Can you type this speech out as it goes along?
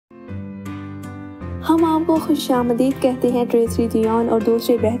ہم آپ کو خوش آمدید کہتے ہیں ٹریسی جیان اور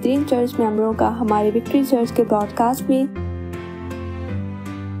دوسرے بہترین چرچ ممبروں کا ہمارے وکٹری چرچ کے براڈ کاسٹ میں۔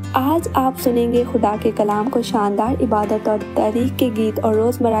 آج آپ سنیں گے خدا کے کلام کو شاندار عبادت اور تاریخ کے گیت اور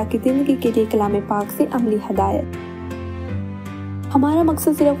روزمرہ کی زندگی کے لیے کلام پاک سے عملی ہدایت۔ ہمارا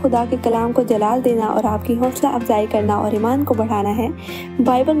مقصد صرف خدا کے کلام کو جلال دینا اور آپ کی حوصلہ افزائی کرنا اور ایمان کو بڑھانا ہے،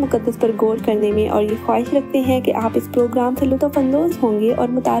 بائبل مقدس پر غور کرنے میں، اور یہ خواہش رکھتے ہیں کہ آپ اس پروگرام سے لطف اندوز ہوں گے، اور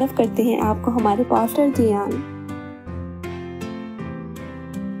متعارف کرتے ہیں آپ کو ہمارے پاسٹر جیان۔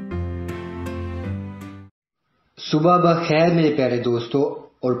 صبح بخیر میرے پیارے دوستو،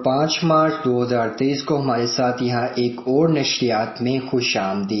 اور 5 مارچ 2023 کو ہمارے ساتھ یہاں ایک اور نشریات میں خوش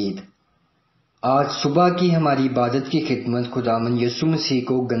آمدید۔ آج صبح کی ہماری عبادت کی خدمت خداوند یسوع مسیح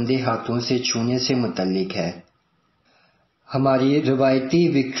کو گندے ہاتھوں سے چھونے سے متعلق ہے۔ ہماری روایتی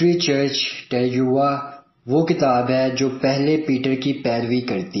وکٹری چرچ ٹیلیوا وہ کتاب ہے جو پہلے پیٹر کی پیروی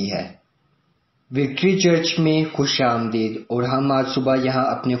کرتی ہے۔ وکٹری چرچ میں خوش آمدید، اور ہم آج صبح یہاں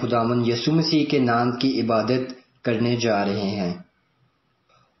اپنے خداوند یسوع مسیح کے نام کی عبادت کرنے جا رہے ہیں۔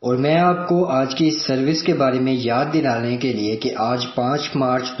 اور میں آپ کو آج کی اس سروس کے بارے میں یاد دلانے کے لیے کہ آج 5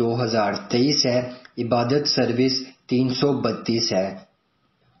 مارچ 2023 ہے، عبادت سروس 332 ہے،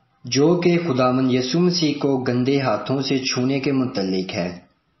 جو کہ خداوند یسوع مسیح کو گندے ہاتھوں سے چھونے کے متعلق ہے۔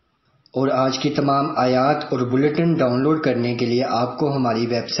 اور آج کی تمام آیات اور بلیٹن ڈاؤن لوڈ کرنے کے لیے آپ کو ہماری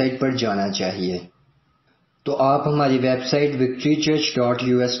ویب سائٹ پر جانا چاہیے۔ تو آپ ہماری ویب سائٹ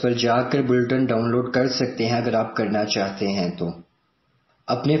victorychurch.us پر جا کر بلیٹن ڈاؤن لوڈ کر سکتے ہیں اگر آپ کرنا چاہتے ہیں تو۔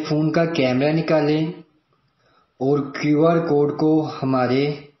 اپنے فون کا کیمرہ نکالیں اور QR کوڈ کو ہمارے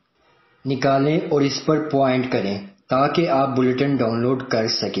نکالیں اور اس پر پوائنٹ کریں تاکہ آپ بلیٹن ڈاؤن لوڈ کر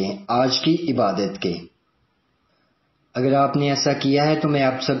سکیں آج کی عبادت کے۔ اگر آپ نے ایسا کیا ہے تو میں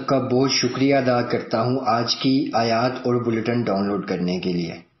آپ سب کا بہت شکریہ ادا کرتا ہوں آج کی آیات اور بلیٹن ڈاؤن لوڈ کرنے کے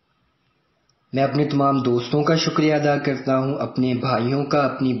لیے۔ میں اپنے تمام دوستوں کا شکریہ ادا کرتا ہوں، اپنے بھائیوں کا،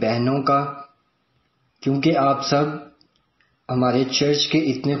 اپنی بہنوں کا، کیونکہ آپ سب ہمارے چرچ کے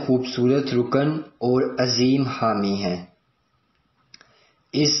اتنے خوبصورت رکن اور عظیم حامی ہیں۔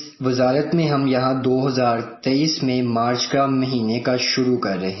 اس وزارت میں ہم یہاں 2023 میں مارچ کا مہینے کا شروع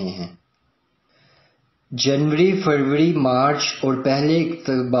کر رہے ہیں۔ جنوری، فروری، مارچ اور پہلے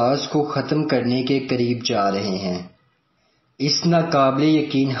اقتباس کو ختم کرنے کے قریب جا رہے ہیں۔ اس ناقابل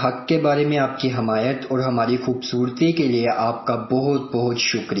یقین حق کے بارے میں آپ کی حمایت اور ہماری خوبصورتی کے لیے آپ کا بہت بہت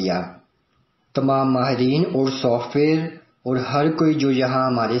شکریہ۔ تمام ماہرین اور سافٹ ویئر اور ہر کوئی جو یہاں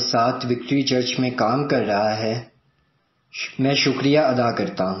ہمارے ساتھ وکٹری چرچ میں کام کر رہا ہے، میں شکریہ ادا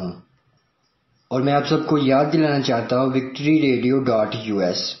کرتا ہوں۔ اور میں آپ سب کو یاد دلانا چاہتا ہوں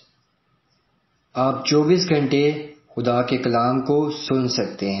victoryradio.us، آپ 24 گھنٹے خدا کے کلام کو سن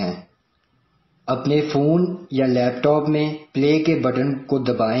سکتے ہیں۔ اپنے فون یا لیپ ٹاپ میں پلے کے بٹن کو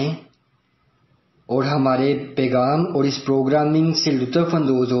دبائیں اور ہمارے پیغام اور اس پروگرامنگ سے لطف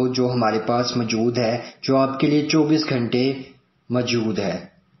اندوز ہو جو ہمارے پاس موجود ہے، جو آپ کے لیے 24 گھنٹے موجود ہے۔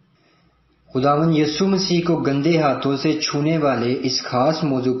 خداوند یسوع مسیح کو گندے ہاتھوں سے چھونے والے اس خاص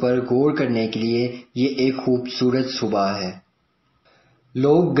موضوع پر غور کرنے کے لیے یہ ایک خوبصورت صبح ہے۔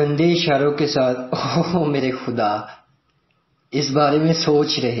 لوگ گندے اشاروں کے ساتھ اوہ میرے خدا اس بارے میں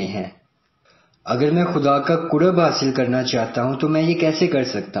سوچ رہے ہیں۔ اگر میں خدا کا قرب حاصل کرنا چاہتا ہوں تو میں یہ کیسے کر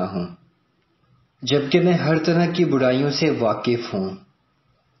سکتا ہوں، جبکہ میں ہر طرح کی برائیوں سے واقف ہوں؟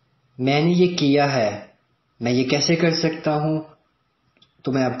 میں نے یہ کیا ہے، میں یہ کیسے کر سکتا ہوں؟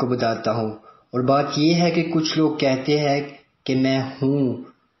 تو میں آپ کو بتاتا ہوں۔ اور بات یہ ہے کہ کچھ لوگ کہتے ہیں کہ میں ہوں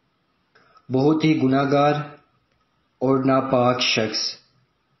بہت ہی گناہ گار اور ناپاک شخص،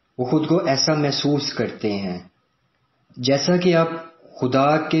 وہ خود کو ایسا محسوس کرتے ہیں جیسا کہ آپ خدا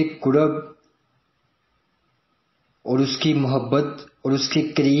کے قرب اور اس کی محبت اور اس کے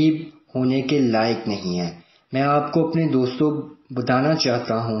قریب ہونے کے لائق نہیں ہیں۔ میں آپ کو اپنے دوستوں بتانا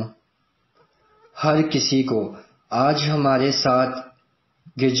چاہتا ہوں، ہر کسی کو آج ہمارے ساتھ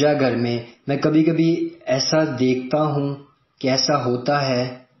گرجا گھر میں کبھی کبھی ایسا دیکھتا ہوں کہ ایسا ہوتا ہے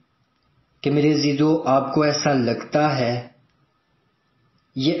کہ میرے عزیزو آپ کو ایسا لگتا ہے،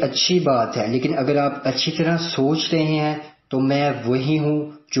 یہ اچھی بات ہے، لیکن اگر آپ اچھی طرح سوچ رہے ہیں تو میں وہی ہوں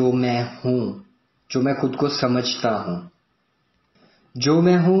جو میں ہوں، جو میں خود کو سمجھتا ہوں۔ جو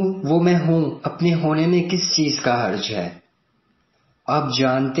میں ہوں وہ میں ہوں، اپنے ہونے میں کس چیز کا حرج ہے؟ آپ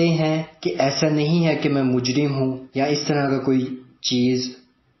جانتے ہیں کہ ایسا نہیں ہے کہ میں مجرم ہوں یا اس طرح کا کوئی چیز،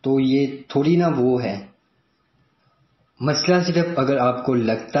 تو یہ تھوڑی نہ وہ ہے۔ مسئلہ صرف اگر آپ کو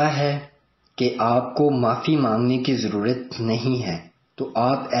لگتا ہے کہ آپ کو معافی مانگنے کی ضرورت نہیں ہے تو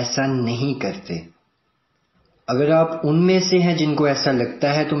آپ ایسا نہیں کرتے۔ اگر آپ ان میں سے ہیں جن کو ایسا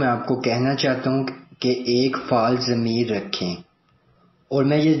لگتا ہے تو میں آپ کو کہنا چاہتا ہوں کہ ایک فعال ضمیر رکھیں اور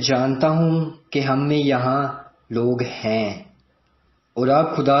میں یہ جانتا ہوں کہ ہم میں یہاں لوگ ہیں اور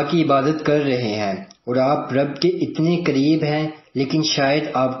آپ خدا کی عبادت کر رہے ہیں اور آپ رب کے اتنے قریب ہیں، لیکن شاید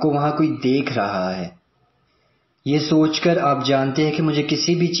آپ کو وہاں کوئی دیکھ رہا ہے۔ یہ سوچ کر آپ جانتے ہیں کہ مجھے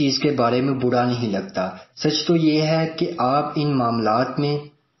کسی بھی چیز کے بارے میں برا نہیں لگتا۔ سچ تو یہ ہے کہ آپ ان معاملات میں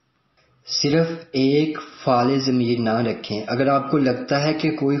صرف ایک فعال ضمیر نہ رکھیں۔ اگر آپ کو لگتا ہے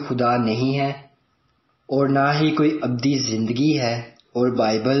کہ کوئی خدا نہیں ہے اور نہ ہی کوئی ابدی زندگی ہے اور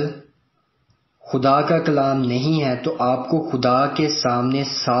بائبل خدا کا کلام نہیں ہے، تو آپ کو خدا کے سامنے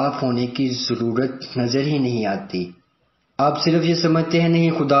صاف ہونے کی ضرورت نظر ہی نہیں آتی۔ آپ صرف یہ سمجھتے ہیں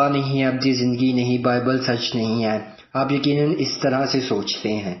نہیں خدا نہیں ہے، ابدی زندگی نہیں، بائبل سچ نہیں ہے۔ آپ یقیناً اس طرح سے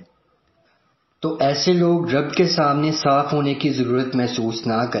سوچتے ہیں۔ تو ایسے لوگ رب کے سامنے صاف ہونے کی ضرورت محسوس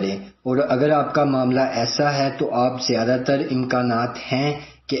نہ کریں، اور اگر آپ کا معاملہ ایسا ہے تو آپ زیادہ تر امکانات ہیں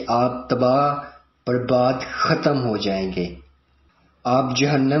کہ آپ تباہ برباد ختم ہو جائیں گے۔ آپ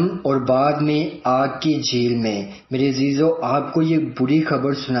جہنم اور بعد میں آگ کی جھیل میں۔ میرے عزیزو، آپ کو یہ بری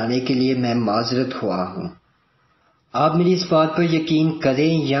خبر سنانے کے لیے میں معذرت خواہ ہوں۔ آپ میری اس بات پر یقین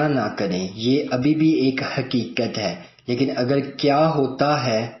کریں یا نہ کریں، یہ ابھی بھی ایک حقیقت ہے، لیکن اگر کیا ہوتا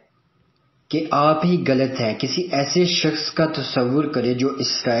ہے کہ آپ ہی غلط ہیں، کسی ایسے شخص کا تصور کریں جو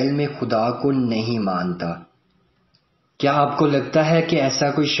اسرائیل میں خدا کو نہیں مانتا۔ کیا آپ کو لگتا ہے کہ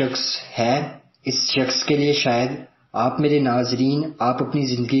ایسا کوئی شخص ہے؟ اس شخص کے لیے شاید آپ میرے ناظرین، آپ اپنی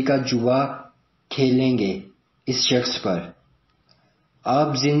زندگی کا جوا کھیلیں گے اس شخص پر۔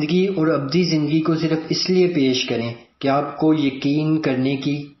 آپ زندگی اور ابدی زندگی کو صرف اس لیے پیش کریں کہ آپ کو یقین کرنے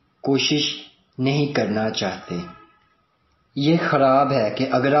کی کوشش نہیں کرنا چاہتے۔ یہ خراب ہے کہ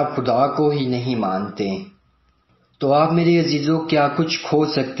اگر آپ خدا کو ہی نہیں مانتے تو آپ میرے عزیزوں کیا کچھ کھو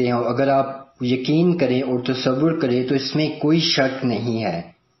سکتے ہیں، اور اگر آپ یقین کریں اور تصور کریں تو اس میں کوئی شک نہیں ہے،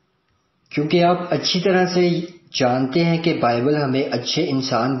 کیونکہ آپ اچھی طرح سے جانتے ہیں کہ بائبل ہمیں اچھے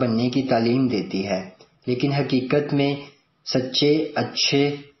انسان بننے کی تعلیم دیتی ہے، لیکن حقیقت میں سچے اچھے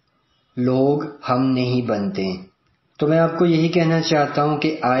لوگ ہم نہیں بنتے۔ تو میں آپ کو یہی کہنا چاہتا ہوں کہ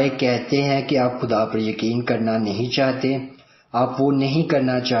آئے کہتے ہیں کہ آپ خدا پر یقین کرنا نہیں چاہتے، آپ وہ نہیں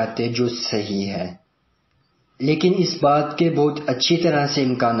کرنا چاہتے جو صحیح ہے، لیکن اس بات کے بہت اچھی طرح سے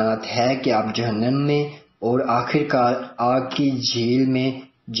امکانات ہے کہ آپ جہنم میں اور آخر کار آگ کی جھیل میں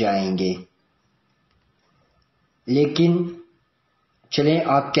جائیں گے۔ لیکن چلیں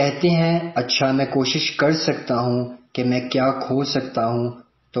آپ کہتے ہیں اچھا میں کوشش کر سکتا ہوں کہ میں کیا کھو سکتا ہوں،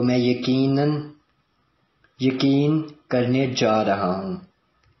 تو میں یقین کرنے جا رہا ہوں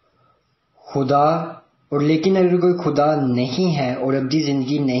خدا۔ اور لیکن اگر کوئی خدا نہیں ہے اور ابدی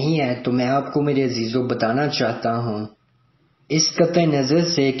زندگی نہیں ہے، تو میں آپ کو میرے عزیزوں بتانا چاہتا ہوں اس قطع نظر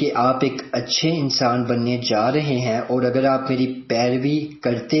سے کہ آپ ایک اچھے انسان بننے جا رہے ہیں، اور اگر آپ میری پیروی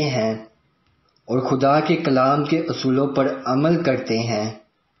کرتے ہیں اور خدا کے کلام کے اصولوں پر عمل کرتے ہیں،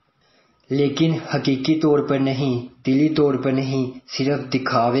 لیکن حقیقی طور پر نہیں، دلی طور پر نہیں، صرف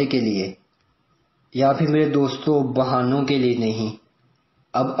دکھاوے کے لیے، یا پھر میرے دوستوں بہانوں کے لیے نہیں۔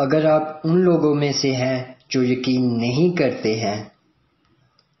 اب اگر آپ ان لوگوں میں سے ہیں جو یقین نہیں کرتے ہیں،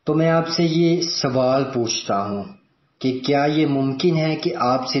 تو میں آپ سے یہ سوال پوچھتا ہوں کہ کیا یہ ممکن ہے کہ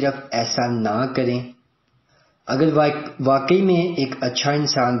آپ صرف ایسا نہ کریں؟ اگر واقعی میں ایک اچھا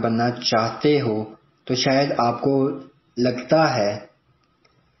انسان بننا چاہتے ہو تو شاید آپ کو لگتا ہے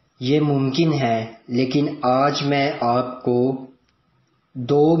یہ ممکن ہے، لیکن آج میں آپ کو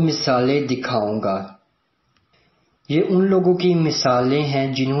 2 مثالیں دکھاؤں گا۔ یہ ان لوگوں کی مثالیں ہیں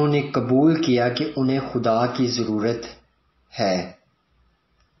جنہوں نے قبول کیا کہ انہیں خدا کی ضرورت ہے۔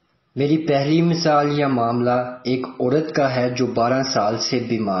 میری پہلی مثال یا معاملہ ایک عورت کا ہے جو 12 سال سے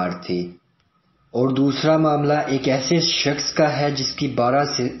بیمار تھی، اور دوسرا معاملہ ایک ایسے شخص کا ہے جس کی 12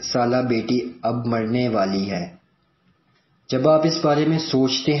 سالہ بیٹی اب مرنے والی ہے۔ جب آپ اس بارے میں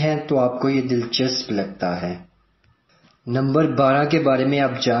سوچتے ہیں تو آپ کو یہ دلچسپ لگتا ہے۔ نمبر 12 کے بارے میں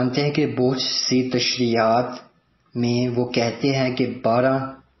آپ جانتے ہیں کہ بہت سی تشریحات میں وہ کہتے ہیں کہ 12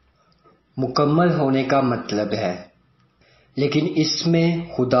 مکمل ہونے کا مطلب ہے، لیکن اس میں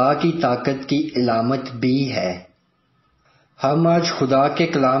خدا کی طاقت کی علامت بھی ہے۔ ہم آج خدا کے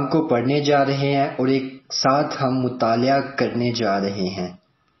کلام کو پڑھنے جا رہے ہیں اور ایک ساتھ ہم مطالعہ کرنے جا رہے ہیں،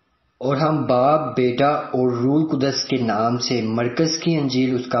 اور ہم باپ، بیٹا اور روح القدس کے نام سے مرکز کی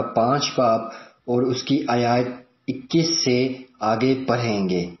انجیل اس کا 5 باب اور اس کی آیات 21 سے آگے پڑھیں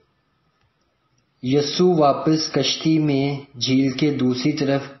گے۔ یسوع واپس کشتی میں جھیل کے دوسری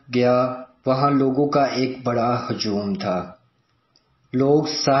طرف گیا، وہاں لوگوں کا ایک بڑا ہجوم تھا۔ لوگ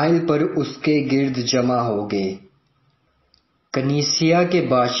ساحل پر اس کے گرد جمع ہو گئے۔ کنیسیا کے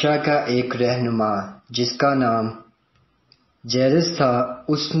بادشاہ کا ایک رہنما جس کا نام جیرس تھا،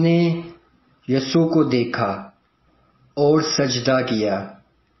 اس نے یسوع کو دیکھا اور سجدہ کیا۔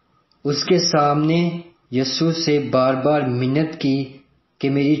 اس کے سامنے یسوع سے بار بار منت کی کہ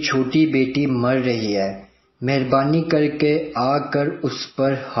میری چھوٹی بیٹی مر رہی ہے، مہربانی کر کے آ کر اس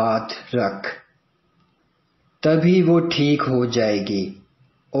پر ہاتھ رکھ، تبھی وہ ٹھیک ہو جائے گی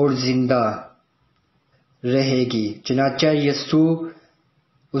اور زندہ رہے گی۔ چنانچہ یسوع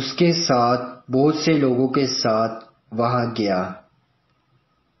اس کے ساتھ بہت سے لوگوں کے ساتھ وہاں گیا۔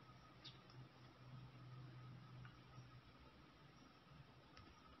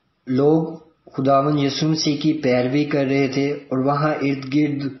 لوگ خداوند یسوع مسیح کی پیروی کر رہے تھے اور وہاں ارد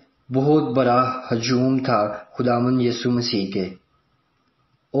گرد بہت بڑا ہجوم تھا خداوند یسوع مسیح کے،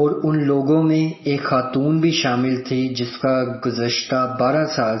 اور ان لوگوں میں ایک خاتون بھی شامل تھی جس کا گزشتہ 12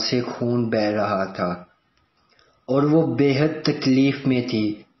 سال سے خون بہہ رہا تھا، اور وہ بے حد تکلیف میں تھی۔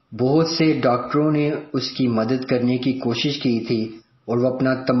 بہت سے ڈاکٹروں نے اس کی مدد کرنے کی کوشش کی تھی اور وہ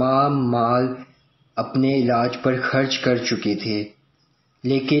اپنا تمام مال اپنے علاج پر خرچ کر چکی تھی،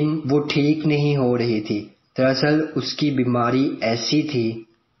 لیکن وہ ٹھیک نہیں ہو رہی تھی۔ دراصل اس کی بیماری ایسی تھی،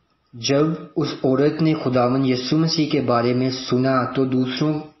 جب اس عورت نے خداوند یسوع مسیح کے بارے میں سنا تو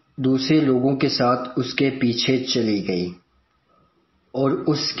دوسرے لوگوں کے ساتھ اس کے پیچھے چلی گئی اور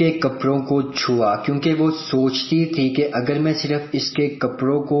اس کے کپڑوں کو چھوا، کیونکہ وہ سوچتی تھی کہ اگر میں صرف اس کے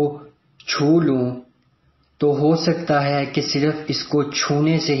کپڑوں کو چھو لوں تو ہو سکتا ہے کہ صرف اس کو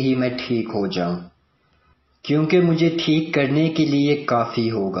چھونے سے ہی میں ٹھیک ہو جاؤں، کیونکہ مجھے ٹھیک کرنے کے لیے کافی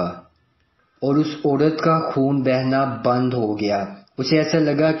ہوگا۔ اور اس عورت کا خون بہنا بند ہو گیا۔ اسے ایسا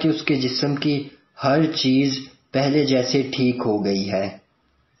لگا کہ اس کے جسم کی ہر چیز پہلے جیسے ٹھیک ہو گئی ہے۔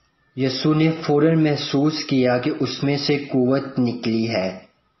 یسوع نے فوراً محسوس کیا کہ اس میں سے قوت نکلی ہے،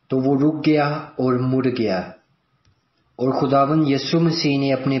 تو وہ رک گیا اور مڑ گیا، اور خداوند یسوع مسیح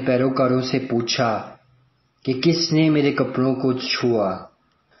نے اپنے پیروکاروں سے پوچھا کہ کس نے میرے کپڑوں کو چھوا؟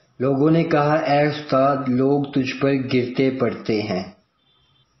 لوگوں نے کہا، اے استاد، لوگ تجھ پر گرتے پڑتے ہیں،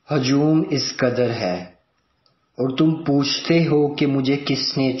 ہجوم اس قدر ہے، اور تم پوچھتے ہو کہ مجھے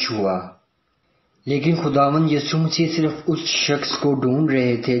کس نے چھوا؟ لیکن خداوند یسوع مسیح صرف اس شخص کو ڈھونڈ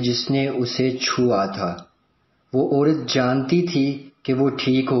رہے تھے جس نے اسے چھوا تھا۔ وہ عورت جانتی تھی کہ وہ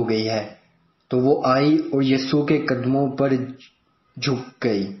ٹھیک ہو گئی ہے، تو وہ آئی اور یسوع کے قدموں پر جھک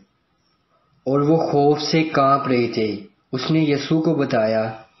گئی، اور وہ خوف سے کانپ رہے تھے۔ اس نے یسوع کو بتایا۔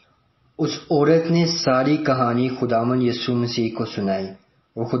 اس عورت نے ساری کہانی خداوند یسوع مسیح کو سنائی،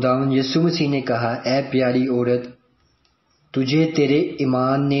 اور خداوند یسوع مسیح نے کہا، اے پیاری عورت، تجھے تیرے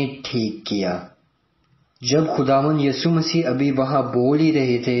ایمان نے ٹھیک کیا۔ جب خداوند یسوع مسیح ابھی وہاں بول ہی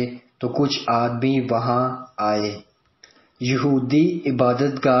رہے تھے تو کچھ آدمی وہاں آئے، یہودی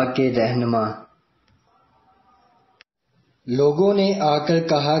عبادت گاہ کے رہنما۔ لوگوں نے آ کر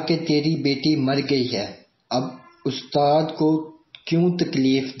کہا کہ تیری بیٹی مر گئی ہے، اب استاد کو کیوں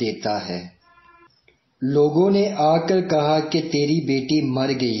تکلیف دیتا ہے؟ لوگوں نے آ کر کہا کہ تیری بیٹی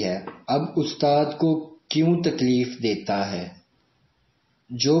مر گئی ہے، اب استاد کو کیوں تکلیف دیتا ہے؟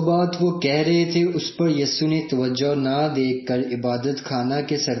 جو بات وہ کہہ رہے تھے اس پر یسوع نے توجہ نہ دیکھ کر عبادت خانہ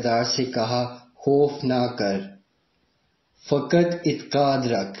کے سردار سے کہا، خوف نہ کر، فقط اعتقاد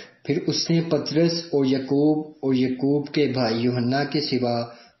رکھ۔ پھر اس نے پطرس اور یعقوب کے بھائی یوحنا کے سوا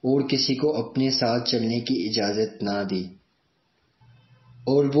اور کسی کو اپنے ساتھ چلنے کی اجازت نہ دی،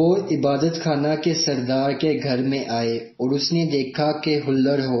 اور وہ عبادت خانہ کے سردار کے گھر میں آئے، اور اس نے دیکھا کہ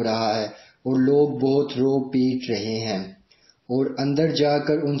ہلڑ ہو رہا ہے اور لوگ بہت رو پیٹ رہے ہیں، اور اندر جا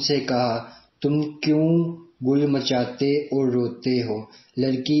کر ان سے کہا، تم کیوں گل مچاتے اور روتے ہو؟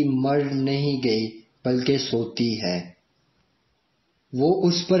 لڑکی مر نہیں گئی بلکہ سوتی ہے۔ وہ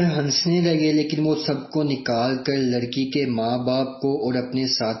اس پر ہنسنے لگے، لیکن وہ سب کو نکال کر لڑکی کے ماں باپ کو اور اپنے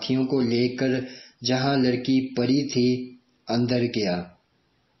ساتھیوں کو لے کر جہاں لڑکی پڑی تھی اندر گیا،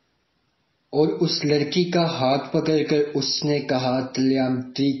 اور اس لڑکی کا ہاتھ پکڑ کر اس نے کہا،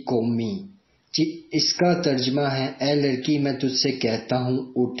 تلیامتی کومی، اس کا ترجمہ ہے، اے لڑکی میں تجھ سے کہتا ہوں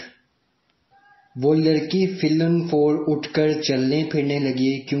اٹھ۔ وہ لڑکی فوراً اٹھ کر چلنے پھرنے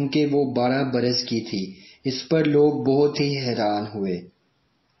لگی، کیونکہ وہ 12 برس کی تھی۔ اس پر لوگ بہت ہی حیران ہوئے۔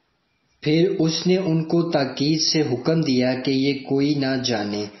 پھر اس نے ان کو تاکید سے حکم دیا کہ یہ کوئی نہ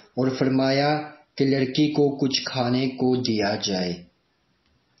جانے، اور فرمایا کہ لڑکی کو کچھ کھانے کو دیا جائے۔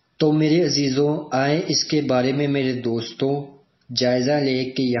 تو میرے عزیزوں، آئیں اس کے بارے میں میرے دوستوں جائزہ لے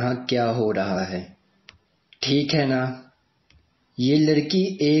کہ یہاں کیا ہو رہا ہے، ٹھیک ہے نا؟ یہ لڑکی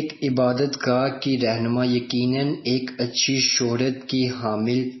ایک عبادت گاہ کی رہنما، یقیناً ایک اچھی شہرت کی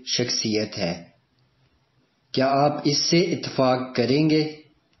حامل شخصیت ہے۔ کیا آپ اس سے اتفاق کریں گے؟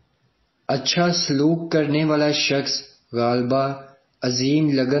 اچھا سلوک کرنے والا شخص غالباً عظیم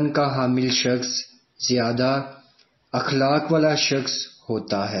لگن کا حامل شخص زیادہ اخلاق والا شخص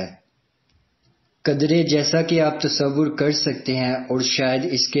ہوتا ہے۔ قدرے جیسا کہ آپ تصور کر سکتے ہیں، اور شاید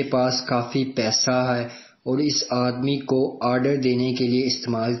اس کے پاس کافی پیسہ ہے اور اس آدمی کو آرڈر دینے کے لیے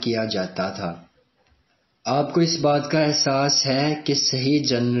استعمال کیا جاتا تھا۔ آپ کو اس بات کا احساس ہے کہ صحیح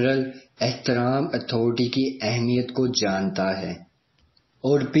جنرل احترام اتھارٹی کی اہمیت کو جانتا ہے،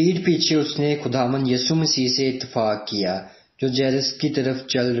 اور پیٹھ پیچھے اس نے خداوند یسوع مسیح سے اتفاق کیا جو جیرس کی طرف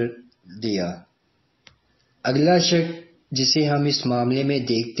چل دیا۔ اگلا شخص جسے ہم اس معاملے میں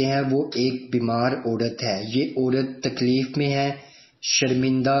دیکھتے ہیں وہ ایک بیمار عورت ہے۔ یہ عورت تکلیف میں ہے،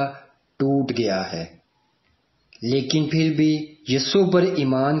 شرمندہ، ٹوٹ گیا ہے، لیکن پھر بھی یسوع پر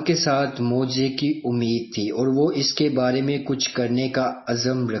ایمان کے ساتھ معجزے کی امید تھی اور وہ اس کے بارے میں کچھ کرنے کا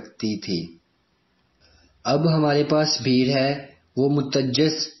عزم رکھتی تھی۔ اب ہمارے پاس بھیڑ ہے، وہ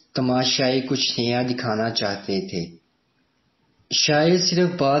متجس تماشائی کچھ نیا دکھانا چاہتے تھے۔ شاید صرف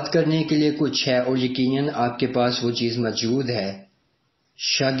بات کرنے کے لیے کچھ ہے، اور یقیناً آپ کے پاس وہ چیز موجود ہے۔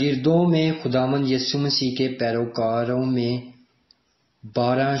 شاگردوں میں خداوند یسوع مسیح کے پیروکاروں میں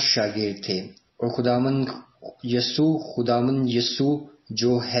 12 شاگرد تھے، اور خداوند یسوع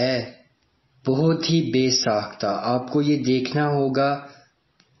جو ہے بہت ہی بے ساختہ، آپ کو یہ دیکھنا ہوگا،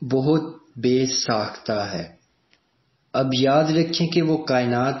 بہت بے ساختہ ہے۔ اب یاد رکھیں کہ وہ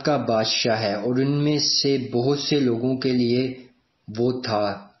کائنات کا بادشاہ ہے، اور ان میں سے بہت سے لوگوں کے لیے وہ تھا۔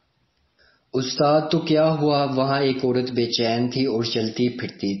 استاد تو کیا ہوا، وہاں ایک عورت بے چین تھی اور چلتی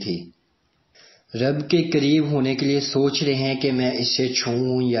پھرتی تھی، رب کے قریب ہونے کے لیے سوچ رہے ہیں کہ میں اسے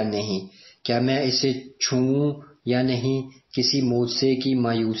چھوؤں یا نہیں، کیا میں اسے چھوؤں یا نہیں، کسی معجزے کی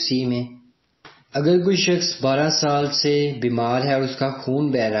مایوسی میں۔ اگر کوئی شخص 12 سال سے بیمار ہے اور اس کا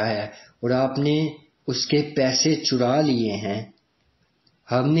خون بہہ رہا ہے اور آپ نے اس کے پیسے چرا لیے ہیں،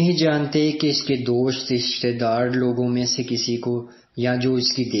 ہم نہیں جانتے کہ اس کے دوست، رشتہ دار لوگوں میں سے کسی کو، یا جو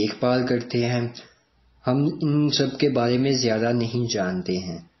اس کی دیکھ بھال کرتے ہیں، ہم ان سب کے بارے میں زیادہ نہیں جانتے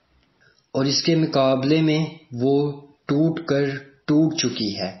ہیں، اور اس کے مقابلے میں وہ ٹوٹ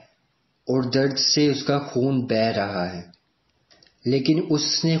چکی ہے اور درد سے اس کا خون بہہ رہا ہے، لیکن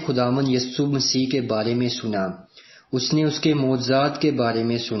اس نے خداوند یسوع مسیح کے بارے میں سنا، اس نے اس کے معجزات کے بارے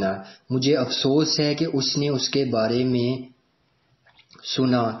میں سنا۔ مجھے افسوس ہے کہ اس نے اس کے بارے میں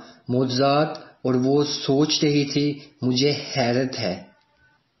سنا معجزات، اور وہ سوچ رہی تھی مجھے حیرت ہے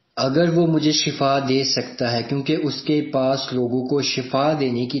اگر وہ مجھے شفا دے سکتا ہے، کیونکہ اس کے پاس لوگوں کو شفا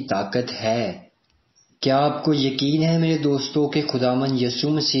دینے کی طاقت ہے۔ کیا آپ کو یقین ہے میرے دوستوں کہ خداوند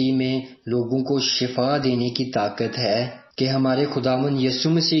یسوع مسیح میں لوگوں کو شفا دینے کی طاقت ہے، کہ ہمارے خداوند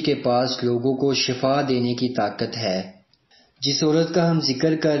یسوع مسیح کے پاس لوگوں کو شفا دینے کی طاقت ہے؟ جس عورت کا ہم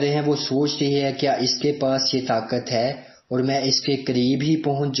ذکر کر رہے ہیں وہ سوچ رہی ہے کیا اس کے پاس یہ طاقت ہے اور میں اس کے قریب ہی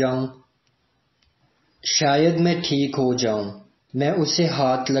پہنچ جاؤں، شاید میں ٹھیک ہو جاؤں، میں اسے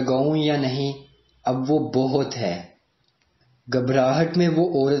ہاتھ لگاؤں یا نہیں۔ اب وہ بہت ہے، گھبراہٹ میں وہ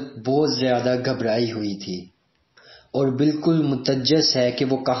عورت بہت زیادہ گھبرائی ہوئی تھی، اور بالکل متجس ہے کہ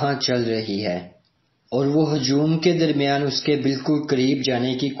وہ کہاں چل رہی ہے، اور وہ ہجوم کے درمیان اس کے بالکل قریب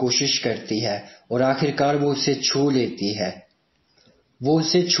جانے کی کوشش کرتی ہے، اور آخرکار وہ اسے چھو لیتی ہے۔ وہ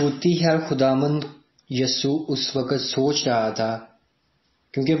اسے چھوتی ہے، اور خداوند یسوع اس وقت سوچ رہا تھا،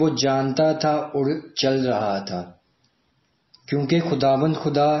 کیونکہ وہ جانتا تھا اور چل رہا تھا، کیونکہ خداوند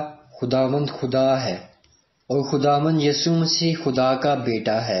خدا ہے، اور خداوند یسوع مسیح خدا کا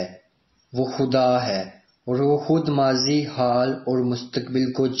بیٹا ہے، وہ خدا ہے، اور وہ خود ماضی، حال اور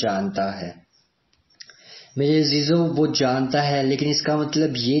مستقبل کو جانتا ہے۔ میرے عزیزوں، وہ جانتا ہے، لیکن اس کا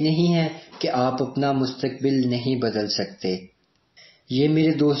مطلب یہ نہیں ہے کہ آپ اپنا مستقبل نہیں بدل سکتے۔ یہ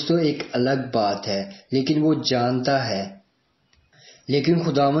میرے دوستو ایک الگ بات ہے، لیکن وہ جانتا ہے۔ لیکن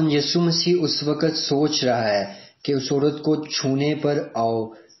خداوند یسوع مسیح اس وقت سوچ رہا ہے کہ اس عورت کو چھونے پر آؤ،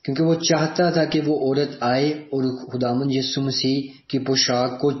 کیونکہ وہ چاہتا تھا کہ وہ عورت آئے اور خداوند یسوع مسیح کی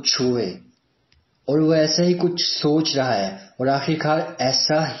پوشاک کو چھوئے، اور وہ ایسا ہی کچھ سوچ رہا ہے، اور آخرکار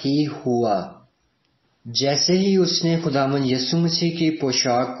ایسا ہی ہوا۔ جیسے ہی اس نے خداوند یسوع مسیح کی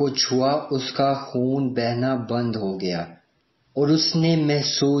پوشاک کو چھوا، اس کا خون بہنا بند ہو گیا، اور اس نے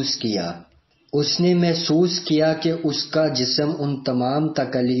محسوس کیا کہ اس کا جسم ان تمام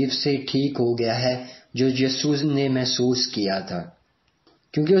تکالیف سے ٹھیک ہو گیا ہے جو یسوع نے محسوس کیا تھا،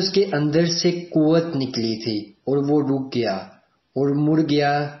 کیونکہ اس کے اندر سے قوت نکلی تھی، اور وہ رک گیا اور مڑ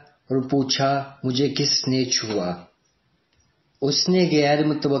گیا اور پوچھا مجھے کس نے چھوا؟ اس نے غیر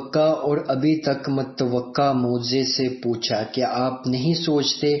متوقع اور ابھی تک متوقع معجزے سے پوچھا، کیا آپ نہیں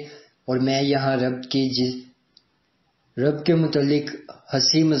سوچتے اور میں یہاں رب کے متعلق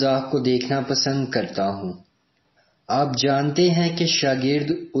ہنسی مذاق کو دیکھنا پسند کرتا ہوں۔ آپ جانتے ہیں کہ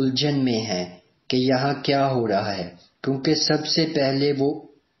شاگرد الجھن میں ہیں کہ یہاں کیا ہو رہا ہے، کیونکہ سب سے پہلے وہ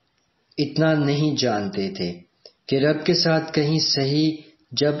اتنا نہیں جانتے تھے کہ رب کے ساتھ کہیں صحیح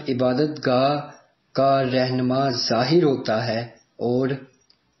جب عبادت گاہ کا رہنما ظاہر ہوتا ہے اور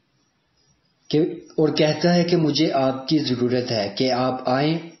کہتا ہے کہ مجھے آپ کی ضرورت ہے کہ آپ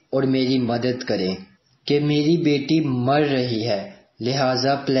آئیں اور میری مدد کریں، کہ میری بیٹی مر رہی ہے،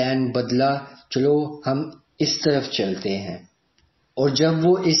 لہٰذا پلان بدلا، چلو ہم اس طرف چلتے ہیں۔ اور جب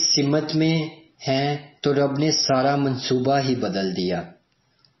وہ اس سمت میں ہیں تو رب نے سارا منصوبہ ہی بدل دیا۔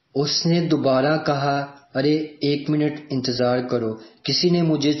 اس نے دوبارہ کہا، ارے 1 منٹ انتظار کرو، کسی نے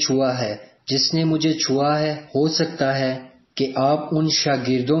مجھے چھوا ہے، جس نے مجھے چھوا ہے ہو سکتا ہے کہ آپ ان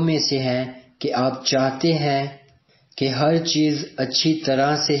شاگردوں میں سے ہیں کہ آپ چاہتے ہیں کہ ہر چیز اچھی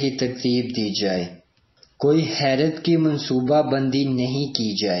طرح سے ہی ترتیب دی جائے، کوئی حیرت کی منصوبہ بندی نہیں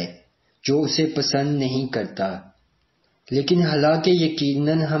کی جائے جو اسے پسند نہیں کرتا۔ لیکن حالانکہ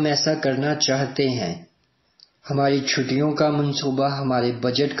یقیناً ہم ایسا کرنا چاہتے ہیں، ہماری چھٹیوں کا منصوبہ، ہمارے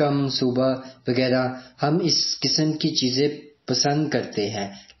بجٹ کا منصوبہ وغیرہ، ہم اس قسم کی چیزیں پسند کرتے ہیں،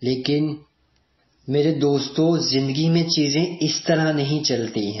 لیکن میرے دوستو زندگی میں چیزیں اس طرح نہیں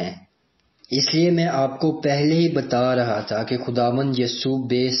چلتی ہیں۔ اس لیے میں آپ کو پہلے ہی بتا رہا تھا کہ خداوند یسوع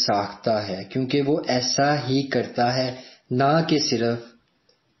بے ساختہ ہے، کیونکہ وہ ایسا ہی کرتا ہے، نہ کہ صرف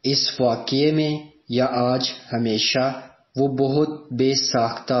اس واقعے میں یا آج، ہمیشہ وہ بہت بے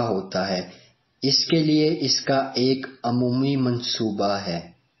ساختہ ہوتا ہے۔ اس کے لیے اس کا ایک عمومی منصوبہ ہے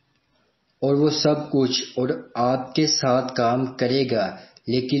اور وہ سب کچھ اور آپ کے ساتھ کام کرے گا،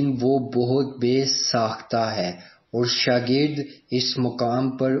 لیکن وہ بہت بے ساختہ ہے اور شاگرد اس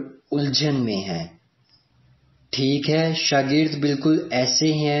مقام پر الجھن میں ہیں۔ ٹھیک ہے، شاگرد بالکل ایسے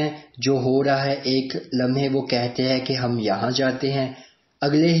ہی ہیں جو ہو رہا ہے، ایک لمحے وہ کہتے ہیں کہ ہم یہاں جاتے ہیں،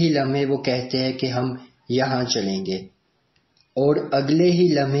 اگلے ہی لمحے وہ کہتے ہیں کہ ہم یہاں چلیں گے، اور اگلے ہی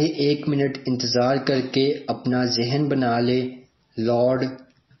لمحے 1 منٹ انتظار کر کے اپنا ذہن بنا لے لارڈ۔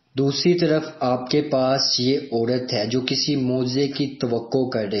 دوسری طرف آپ کے پاس یہ عورت ہے جو کسی معجزے کی توقع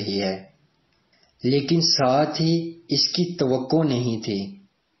کر رہی ہے، لیکن ساتھ ہی اس کی توقع نہیں تھی۔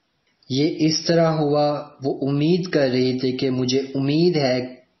 یہ اس طرح ہوا، وہ امید کر رہی تھی کہ مجھے امید ہے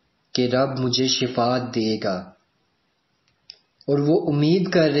کہ رب مجھے شفا دے گا، اور وہ امید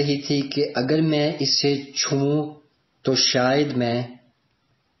کر رہی تھی کہ اگر میں اسے چھوؤں تو شاید میں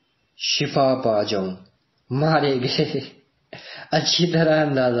شفا پا جاؤں۔ مارے گئے، اچھی طرح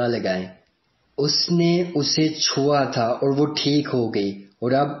اندازہ لگائیں۔ اس نے اسے چھوا تھا اور وہ ٹھیک ہو گئی،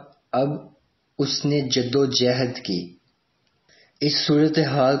 اور اب اس نے جدوجہد کی۔ اس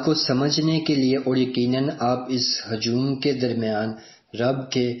صورتحال کو سمجھنے کے لیے، اور یقیناً آپ اس ہجوم کے درمیان رب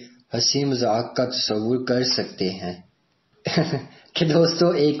کے ہنسی مذاق کا تصور کر سکتے ہیں کہ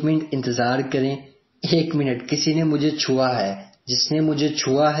دوستو 1 منٹ انتظار کریں، 1 منٹ، کسی نے مجھے چھوا ہے، جس نے مجھے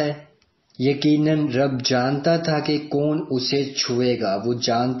چھوا ہے۔ یقیناً رب جانتا تھا کہ کون اسے چھوئے گا، وہ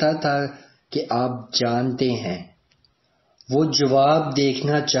جانتا تھا کہ آپ جانتے ہیں۔ وہ جواب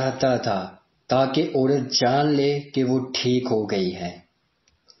دیکھنا چاہتا تھا تاکہ عورت جان لے کہ وہ ٹھیک ہو گئی ہے۔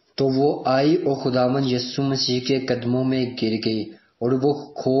 تو وہ آئی اور خداوند یسوع مسیح کے قدموں میں گر گئی، اور وہ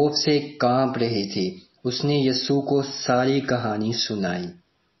خوف سے کانپ رہی تھی۔ اس نے یسوع کو ساری کہانی سنائی،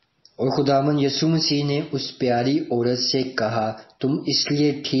 اور خداوند یسوع مسیح نے اس پیاری عورت سے کہا، تم اس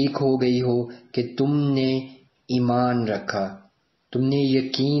لیے ٹھیک ہو گئی ہو کہ تم نے ایمان رکھا، تم نے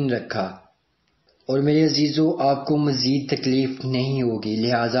یقین رکھا۔ اور میرے عزیزو، آپ کو مزید تکلیف نہیں ہوگی،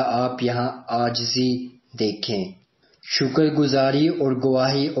 لہٰذا آپ یہاں عاجزی دیکھیں، شکر گزاری اور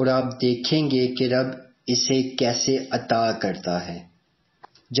گواہی، اور آپ دیکھیں گے کہ رب اسے کیسے عطا کرتا ہے۔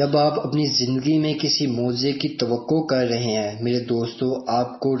 جب آپ اپنی زندگی میں کسی معجزے کی توقع کر رہے ہیں، میرے دوستو،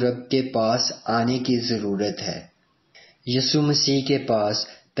 آپ کو رب کے پاس آنے کی ضرورت ہے، یسوع مسیح کے پاس،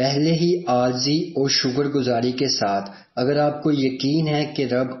 پہلے ہی عاجزی اور شکر گزاری کے ساتھ۔ اگر آپ کو یقین ہے کہ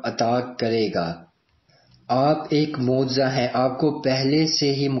رب عطا کرے گا، آپ ایک معجزہ ہیں، آپ کو پہلے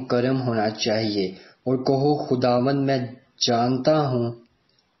سے ہی مکرم ہونا چاہیے، اور کہو، خداوند میں جانتا ہوں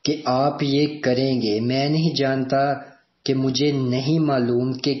کہ آپ یہ کریں گے، میں نہیں جانتا کہ مجھے نہیں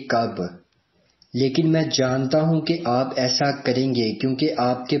معلوم کہ کب، لیکن میں جانتا ہوں کہ آپ ایسا کریں گے، کیونکہ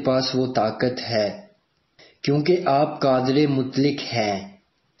آپ کے پاس وہ طاقت ہے، کیونکہ آپ قادر مطلق ہیں۔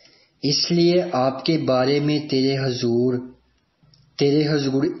 اس لیے آپ کے بارے میں تیرے حضور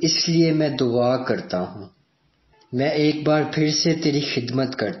اس لیے میں دعا کرتا ہوں، میں ایک بار پھر سے تیری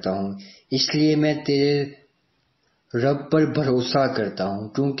خدمت کرتا ہوں، اس لیے میں تیرے رب پر بھروسہ کرتا ہوں،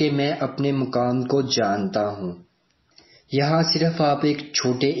 کیونکہ میں اپنے مقام کو جانتا ہوں۔ یہاں صرف آپ ایک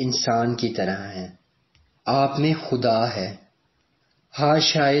چھوٹے انسان کی طرح ہیں، آپ میں خدا ہے۔ ہاں،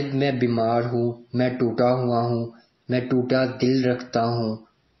 شاید میں بیمار ہوں، میں ٹوٹا ہوا ہوں، میں ٹوٹا دل رکھتا ہوں،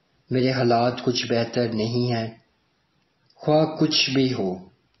 میرے حالات کچھ بہتر نہیں ہیں، خواہ کچھ بھی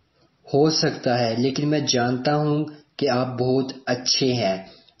ہو سکتا ہے، لیکن میں جانتا ہوں کہ آپ بہت اچھے ہیں،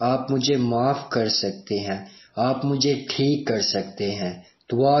 آپ مجھے معاف کر سکتے ہیں، آپ مجھے ٹھیک کر سکتے ہیں۔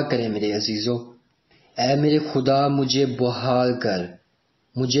 دعا کریں میرے عزیزو۔ اے میرے خدا، مجھے بحال کر،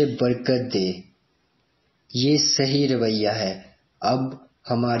 مجھے برکت دے۔ یہ صحیح رویہ ہے۔ اب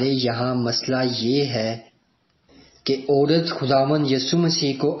ہمارے یہاں مسئلہ یہ ہے کہ عورت خداوند یسوع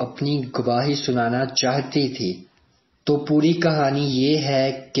مسیح کو اپنی گواہی سنانا چاہتی تھی۔ تو پوری کہانی یہ ہے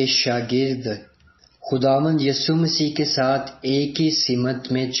کہ شاگرد خداوند یسوع مسیح کے ساتھ ایک ہی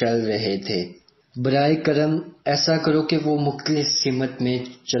سمت میں چل رہے تھے۔ برائے کرم ایسا کرو کہ وہ مختلف سمت میں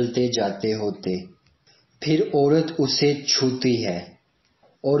چلتے جاتے ہوتے۔ پھر عورت اسے چھوتی ہے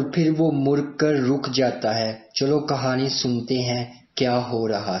اور پھر وہ مڑ کر رک جاتا ہے۔ چلو کہانی سنتے ہیں کیا ہو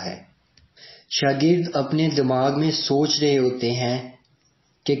رہا ہے۔ شاگرد اپنے دماغ میں سوچ رہے ہوتے ہیں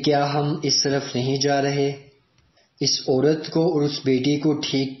کہ کیا ہم اس طرف نہیں جا رہے، اس عورت کو اور اس بیٹی کو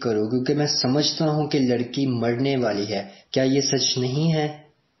ٹھیک کرو، کیونکہ میں سمجھتا ہوں کہ لڑکی مرنے والی ہے۔ کیا یہ سچ نہیں ہے؟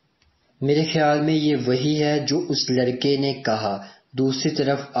 میرے خیال میں یہ وہی ہے جو اس لڑکے نے کہا۔ دوسری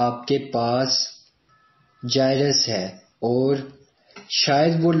طرف آپ کے پاس جائرس ہے، اور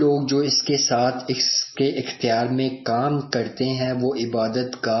شاید وہ لوگ جو اس کے ساتھ اس کے اختیار میں کام کرتے ہیں، وہ عبادت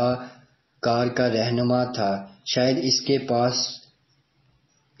کار کا رہنما تھا۔ شاید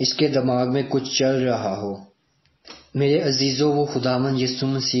اس کے دماغ میں کچھ چل رہا ہو۔ میرے عزیزو، وہ خداوند یسوع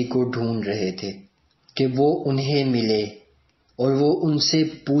مسیح کو ڈھونڈ رہے تھے کہ وہ انہیں ملے اور وہ ان سے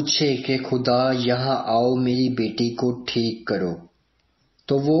پوچھے کہ خدا یہاں آؤ، میری بیٹی کو ٹھیک کرو۔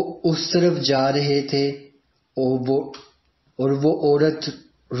 تو وہ اس طرف جا رہے تھے اور وہ عورت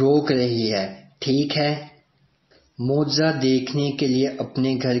روک رہی ہے۔ ٹھیک ہے، معجزہ دیکھنے کے لیے اپنے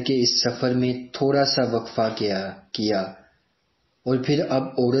گھر کے اس سفر میں تھوڑا سا وقفہ کیا اور پھر اب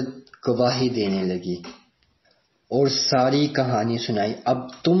عورت گواہی دینے لگی اور ساری کہانی سنائی۔ اب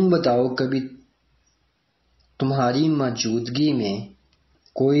تم بتاؤ، کبھی تمہاری موجودگی میں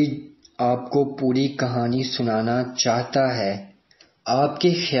کوئی آپ کو پوری کہانی سنانا چاہتا ہے، آپ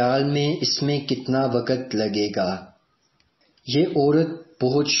کے خیال میں اس میں کتنا وقت لگے گا؟ یہ عورت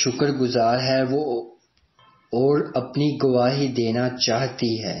بہت شکر گزار ہے اور اپنی گواہی دینا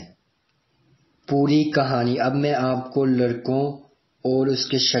چاہتی ہے۔ پوری کہانی اب میں آپ کو لڑکوں اور اس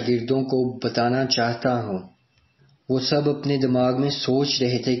کے شاگردوں کو بتانا چاہتا ہوں۔ وہ سب اپنے دماغ میں سوچ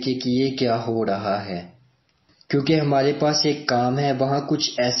رہے تھے کہ یہ کیا ہو رہا ہے، کیونکہ ہمارے پاس ایک کام ہے، وہاں کچھ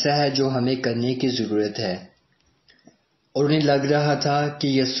ایسا ہے جو ہمیں کرنے کی ضرورت ہے۔ اور انہیں لگ رہا تھا کہ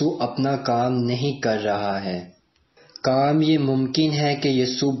یسوع اپنا کام نہیں کر رہا ہے۔ کام یہ ممکن ہے کہ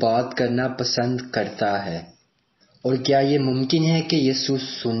یسوع بات کرنا پسند کرتا ہے، اور کیا یہ ممکن ہے کہ یسوع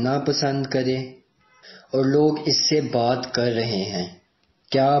سننا پسند کرے؟ اور لوگ اس سے بات کر رہے ہیں۔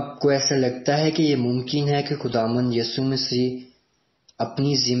 کیا آپ کو ایسا لگتا ہے کہ یہ ممکن ہے کہ خداوند یسوع مسیح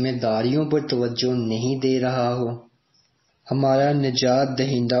اپنی ذمہ داریوں پر توجہ نہیں دے رہا ہو؟ ہمارا نجات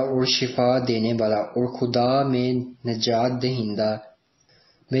دہندہ اور شفا دینے والا اور خدا میں نجات دہندہ،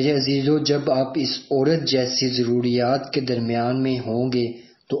 میرے عزیزو، جب آپ اس عورت جیسی ضروریات کے درمیان میں ہوں گے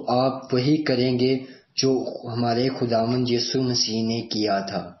تو آپ وہی کریں گے جو ہمارے خداوند یسوع مسیح نے کیا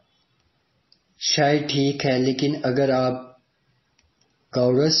تھا۔ شاید ٹھیک ہے، لیکن اگر آپ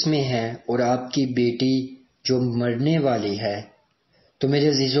گورس میں ہیں اور آپ کی بیٹی جو مرنے والی ہے، تو میرے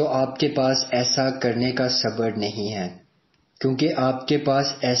عزیزو، آپ کے پاس ایسا کرنے کا صبر نہیں ہے، کیونکہ آپ کے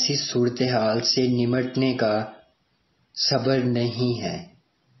پاس ایسی صورتحال سے نمٹنے کا صبر نہیں ہے۔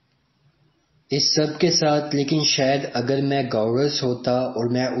 اس سب کے ساتھ لیکن شاید اگر میں گورس ہوتا اور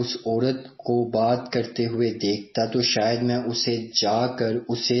میں اس عورت کو بات کرتے ہوئے دیکھتا تو شاید میں اسے جا کر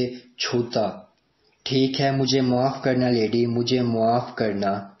اسے چھوتا۔ ٹھیک ہے، مجھے معاف کرنا لیڈی، مجھے معاف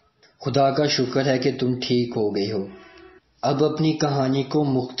کرنا، خدا کا شکر ہے کہ تم ٹھیک ہو گئی ہو۔ اب اپنی کہانی کو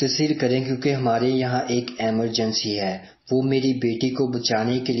مختصر کریں، کیونکہ ہمارے یہاں ایک ایمرجنسی ہے۔ وہ میری بیٹی کو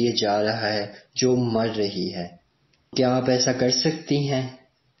بچانے کے لیے جا رہا ہے جو مر رہی ہے۔ کیا آپ ایسا کر سکتی ہیں؟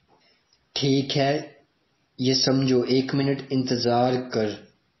 ٹھیک ہے، یہ سمجھو، 1 منٹ انتظار کر،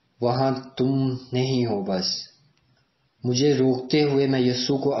 وہاں تم نہیں ہو بس۔ مجھے روکتے ہوئے میں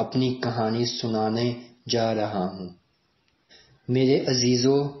یسوع کو اپنی کہانی سنانے جا رہا ہوں۔ میرے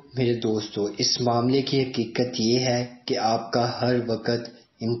عزیزو، میرے دوستو، اس معاملے کی حقیقت یہ ہے کہ آپ کا ہر وقت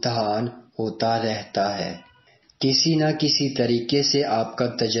امتحان ہوتا رہتا ہے۔ کسی نہ کسی طریقے سے آپ کا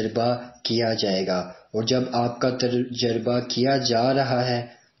تجربہ کیا جائے گا، اور جب آپ کا تجربہ کیا جا رہا ہے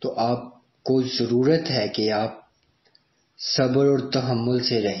تو آپ کو ضرورت ہے کہ آپ صبر اور تحمل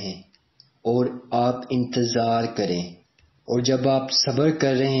سے رہیں اور آپ انتظار کریں، اور جب آپ صبر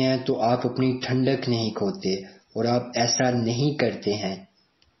کر رہے ہیں تو آپ اپنی ٹھنڈک نہیں کھوتے، اور آپ ایسا نہیں کرتے ہیں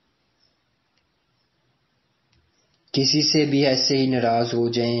کسی سے بھی ایسے ہی ناراض ہو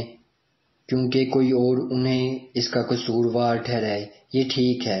جائیں کیونکہ کوئی اور انہیں اس کا قصوروار ٹھہرائے، یہ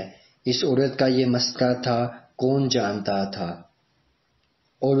ٹھیک ہے، اس عورت کا یہ مسئلہ تھا، کون جانتا تھا؟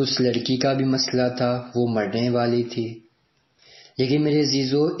 اور اس لڑکی کا بھی مسئلہ تھا، وہ مرنے والی تھی۔ لیکن میرے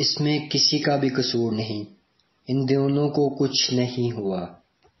عزیزو، اس میں کسی کا بھی قصور نہیں، ان دونوں کو کچھ نہیں ہوا۔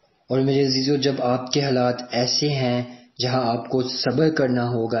 اور میرے عزیزو، جب آپ کے حالات ایسے ہیں جہاں آپ کو صبر کرنا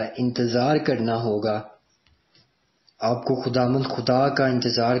ہوگا، انتظار کرنا ہوگا، آپ کو خداوند خدا کا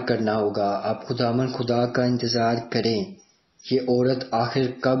انتظار کرنا ہوگا، آپ خداوند خدا کا انتظار کریں۔ یہ عورت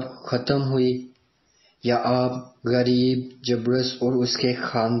آخر کب ختم ہوئی؟ یا آپ غریب جبرس اور اس کے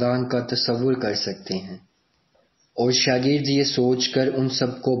خاندان کا تصور کر سکتے ہیں؟ اور شاگرد یہ سوچ کر ان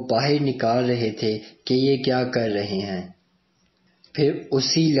سب کو باہر نکال رہے تھے کہ یہ کیا کر رہے ہیں۔ پھر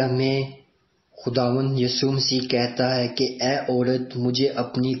اسی لمحے خداوند یسوع مسیح کہتا ہے کہ اے عورت، مجھے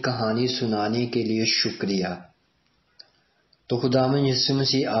اپنی کہانی سنانے کے لیے شکریہ۔ تو خداوند یسوع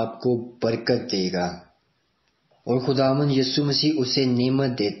مسیح آپ کو برکت دے گا، اور خداوند یسوع مسیح اسے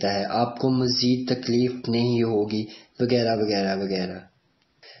نعمت دیتا ہے، آپ کو مزید تکلیف نہیں ہوگی، وغیرہ وغیرہ وغیرہ۔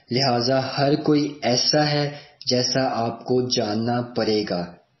 لہٰذا ہر کوئی ایسا ہے جیسا آپ کو جاننا پڑے گا،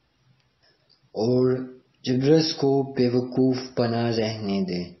 اور جبرس کو بے وقوف بنا رہنے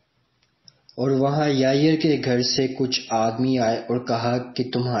دیں۔ اور وہاں یائر کے گھر سے کچھ آدمی آئے اور کہا کہ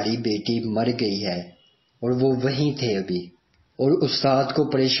تمہاری بیٹی مر گئی ہے، اور وہ وہیں تھے ابھی، اور استاد کو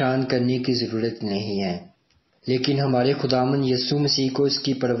پریشان کرنے کی ضرورت نہیں ہے۔ لیکن ہمارے خداوند یسوع مسیح کو اس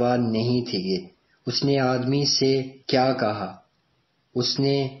کی پرواہ نہیں تھی۔ اس نے آدمی سے کیا کہا؟ اس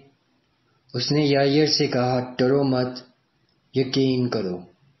نے یائر سے کہا، ڈرو مت، یقین کرو۔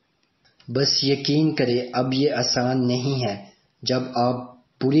 بس یقین کرے۔ اب یہ آسان نہیں ہے جب آپ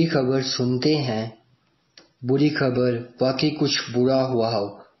بری خبر سنتے ہیں، بری خبر، واقعی کچھ برا ہوا ہو،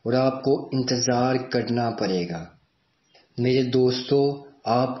 اور آپ کو انتظار کرنا پڑے گا۔ میرے دوستو،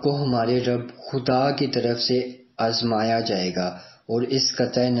 آپ کو ہمارے رب خدا کی طرف سے آزمایا جائے گا، اور اس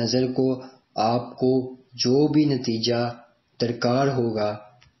قطع نظر کو آپ کو جو بھی نتیجہ درکار ہوگا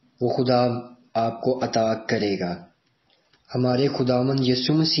وہ خدا آپ کو عطا کرے گا۔ ہمارے خداوند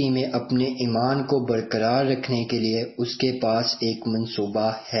یسوع مسیح میں اپنے ایمان کو برقرار رکھنے کے لیے اس کے پاس ایک منصوبہ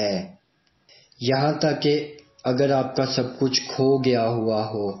ہے، یہاں تک کہ اگر آپ کا سب کچھ کھو گیا ہوا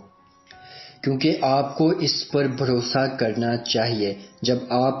ہو، کیونکہ آپ کو اس پر بھروسہ کرنا چاہیے۔ جب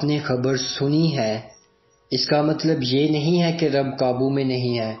آپ نے خبر سنی ہے، اس کا مطلب یہ نہیں ہے کہ رب قابو میں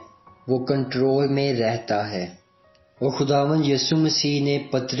نہیں ہے، وہ کنٹرول میں رہتا ہے۔ اور خداوند یسوع مسیح نے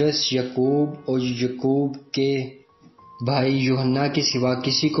پطرس، یعقوب اور یعقوب کے بھائی یوحنا کے سوا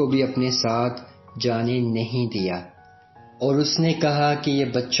کسی کو بھی اپنے ساتھ جانے نہیں دیا، اور اس نے کہا کہ یہ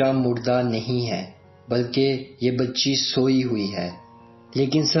بچہ مردہ نہیں ہے بلکہ یہ بچی سوئی ہوئی ہے۔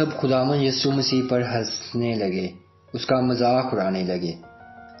 لیکن سب خداوند یسوع مسیح پر ہنسنے لگے، اس کا مذاق اڑانے لگے۔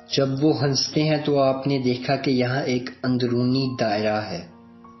 جب وہ ہنستے ہیں تو آپ نے دیکھا کہ یہاں ایک اندرونی دائرہ ہے۔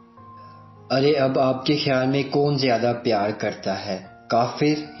 ارے اب آپ کے خیال میں کون زیادہ پیار کرتا ہے،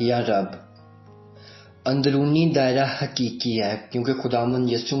 کافر یا رب؟ اندرونی دائرہ حقیقی ہے، کیونکہ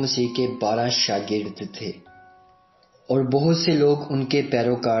خداوند یسوع مسیح کے 12 شاگرد تھے، اور بہت سے لوگ ان کے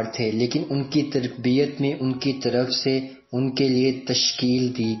پیروکار تھے، لیکن ان کی تربیت میں ان کی طرف سے ان کے لیے تشکیل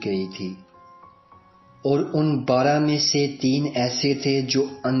دی گئی تھی۔ اور ان 12 میں سے 3 ایسے تھے جو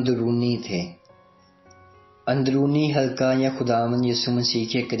اندرونی تھے، اندرونی حلقہ یا خداوند یسوع مسیح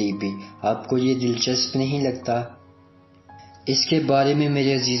کے قریبی۔ آپ کو یہ دلچسپ نہیں لگتا؟ اس کے بارے میں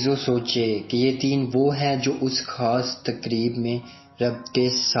میرے عزیزو سوچے کہ یہ 3 وہ ہیں جو اس خاص تقریب میں رب کے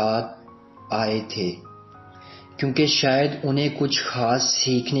ساتھ آئے تھے، کیونکہ شاید انہیں کچھ خاص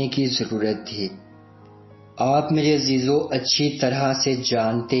سیکھنے کی ضرورت تھی۔ آپ میرے عزیزو اچھی طرح سے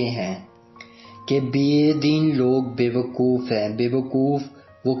جانتے ہیں کہ بے دین لوگ بے وقوف ہیں۔ بے وقوف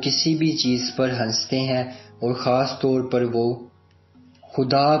وہ کسی بھی چیز پر ہنستے ہیں، اور خاص طور پر وہ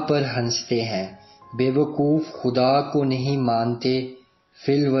خدا پر ہنستے ہیں۔ بے وقوف خدا کو نہیں مانتے،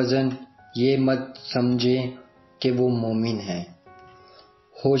 فی الوزن یہ مت سمجھیں کہ وہ مومن ہیں۔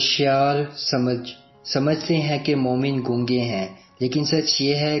 ہوشیار سمجھتے ہیں کہ مومن گونگے ہیں، لیکن سچ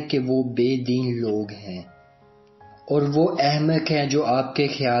یہ ہے کہ وہ بے دین لوگ ہیں، اور وہ احمق ہیں جو آپ کے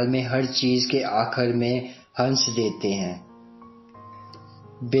خیال میں ہر چیز کے آخر میں ہنس دیتے ہیں۔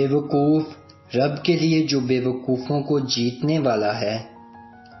 بے وقوف رب کے لیے جو بے وقوفوں کو جیتنے والا ہے،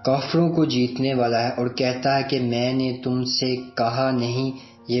 کافروں کو جیتنے والا ہے، اور کہتا ہے کہ میں نے تم سے کہا نہیں،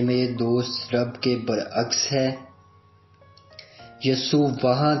 یہ میرے دوست رب کے برعکس ہے۔ یسوع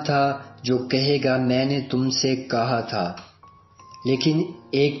وہاں تھا جو کہے گا میں نے تم سے کہا تھا۔ لیکن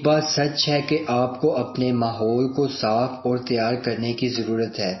ایک بات سچ ہے کہ آپ کو اپنے ماحول کو صاف اور تیار کرنے کی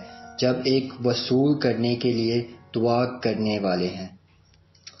ضرورت ہے جب ایک وصول کرنے کے لیے دعا کرنے والے ہیں۔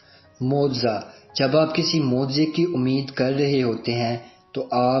 معجزہ جب آپ کسی معجزے کی امید کر رہے ہوتے ہیں تو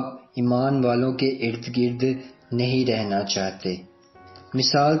آپ ایمان والوں کے ارد گرد نہیں رہنا چاہتے۔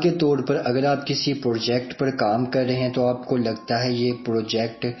 مثال کے طور پر اگر آپ کسی پروجیکٹ پر کام کر رہے ہیں تو آپ کو لگتا ہے یہ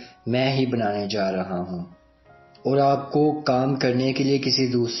پروجیکٹ میں ہی بنانے جا رہا ہوں اور آپ کو کام کرنے کے لیے کسی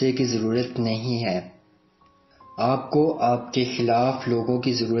دوسرے کی ضرورت نہیں ہے۔ آپ کو آپ کے خلاف لوگوں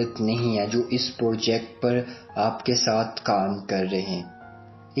کی ضرورت نہیں ہے جو اس پروجیکٹ پر آپ کے ساتھ کام کر رہے ہیں۔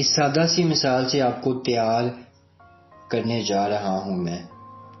 اس سادہ سی مثال سے آپ کو تیار کرنے جا رہا ہوں میں۔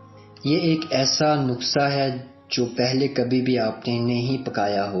 یہ ایک ایسا نسخہ ہے جو پہلے کبھی بھی آپ نے نہیں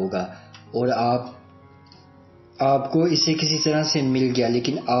پکایا ہوگا اور آپ کو اسے کسی طرح سے مل گیا،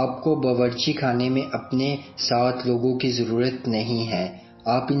 لیکن آپ کو باورچی خانے میں اپنے ساتھ لوگوں کی ضرورت نہیں ہے،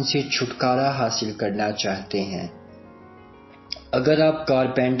 آپ ان سے چھٹکارا حاصل کرنا چاہتے ہیں۔ اگر آپ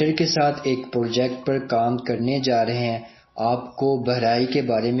کارپینٹر کے ساتھ ایک پروجیکٹ پر کام کرنے جا رہے ہیں، آپ کو بھرائی کے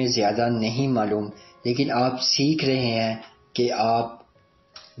بارے میں زیادہ نہیں معلوم، لیکن آپ سیکھ رہے ہیں کہ آپ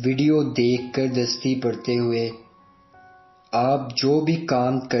ویڈیو دیکھ کر دستی پڑھتے ہوئے آپ جو بھی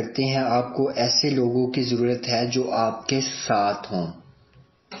کام کرتے ہیں آپ کو ایسے لوگوں کی ضرورت ہے جو آپ کے ساتھ ہوں۔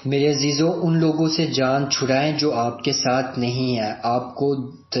 میرے عزیزوں، ان لوگوں سے جان چھڑائیں جو آپ کے ساتھ نہیں ہیں۔ آپ کو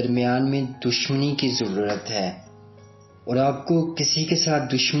درمیان میں دشمنی کی ضرورت ہے اور آپ کو کسی کے ساتھ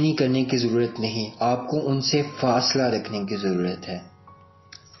دشمنی کرنے کی ضرورت نہیں، آپ کو ان سے فاصلہ رکھنے کی ضرورت ہے۔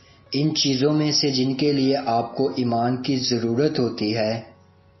 ان چیزوں میں سے جن کے لیے آپ کو ایمان کی ضرورت ہوتی ہے،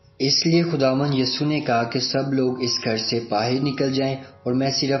 اس لیے خداوند یسوع نے کہا کہ سب لوگ اس گھر سے باہر نکل جائیں اور میں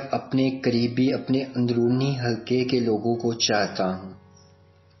صرف اپنے قریبی، اپنے اندرونی حلقے کے لوگوں کو چاہتا ہوں،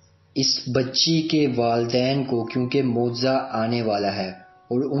 اس بچی کے والدین کو، کیونکہ معجزہ آنے والا ہے،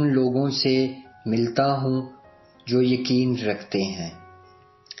 اور ان لوگوں سے ملتا ہوں جو یقین رکھتے ہیں۔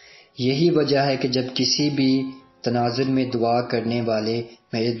 یہی وجہ ہے کہ جب کسی بھی تناظر میں دعا کرنے والے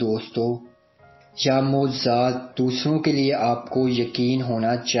میرے دوستوں یا معجزات دوسروں کے لیے آپ کو یقین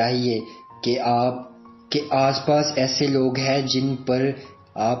ہونا چاہیے کہ آپ کے آس پاس ایسے لوگ ہیں جن پر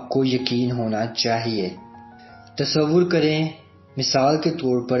آپ کو یقین ہونا چاہیے۔ تصور کریں، مثال کے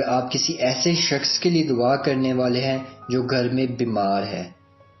طور پر آپ کسی ایسے شخص کے لیے دعا کرنے والے ہیں جو گھر میں بیمار ہے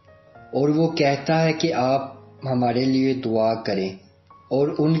اور وہ کہتا ہے کہ آپ ہمارے لیے دعا کریں، اور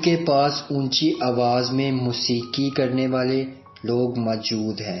ان کے پاس اونچی آواز میں موسیقی کرنے والے لوگ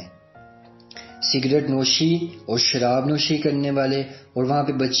موجود ہیں، سگریٹ نوشی اور شراب نوشی کرنے والے، اور وہاں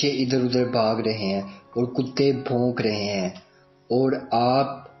پہ بچے ادھر ادھر بھاگ رہے ہیں اور کتے بھونک رہے ہیں، اور آپ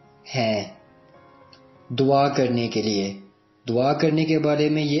ہیں دعا کرنے کے لیے۔ دعا کرنے کے بارے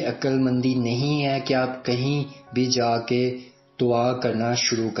میں یہ عقل مندی نہیں ہے کہ آپ کہیں بھی جا کے دعا کرنا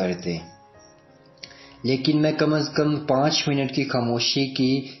شروع کر دیں، لیکن میں کم از کم 5 منٹ کی خاموشی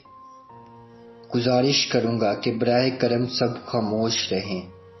کی گزارش کروں گا کہ براہ کرم سب خاموش رہیں،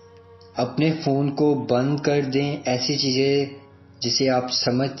 اپنے فون کو بند کر دیں، ایسی چیزیں جسے آپ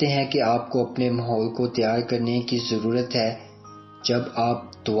سمجھتے ہیں کہ آپ کو اپنے ماحول کو تیار کرنے کی ضرورت ہے جب آپ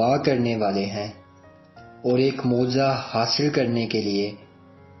دعا کرنے والے ہیں، اور ایک معجزہ حاصل کرنے کے لیے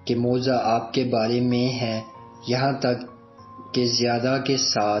کہ معجزہ آپ کے بارے میں ہے، یہاں تک کہ زیادہ کے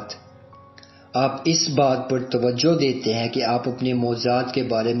ساتھ آپ اس بات پر توجہ دیتے ہیں کہ آپ اپنے معجزات کے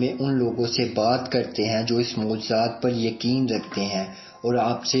بارے میں ان لوگوں سے بات کرتے ہیں جو اس معجزات پر یقین رکھتے ہیں اور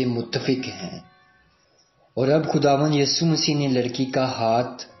آپ سے متفق ہیں۔ اور اب خداوند یسوع مسیح نے لڑکی کا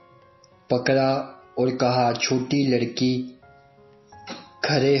ہاتھ پکڑا اور کہا، چھوٹی لڑکی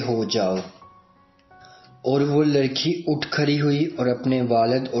کھڑے ہو جاؤ، اور وہ لڑکی اٹھ کھڑی ہوئی اور اپنے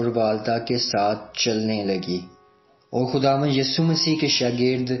والد اور والدہ کے ساتھ چلنے لگی، اور خداوند یسوع مسیح کے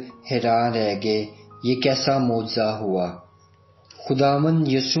شاگرد حیران رہ گئے، یہ کیسا معجزہ ہوا۔ خداوند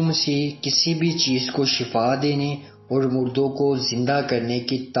یسوع مسیح کسی بھی چیز کو شفا دینے اور مردوں کو زندہ کرنے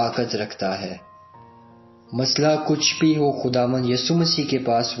کی طاقت رکھتا ہے۔ مسئلہ کچھ بھی ہو، خداوند یسوع مسیح کے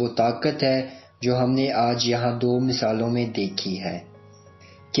پاس وہ طاقت ہے جو ہم نے آج یہاں 2 مثالوں میں دیکھی ہے،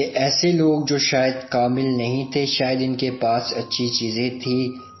 کہ ایسے لوگ جو شاید کامل نہیں تھے، شاید ان کے پاس اچھی چیزیں تھیں،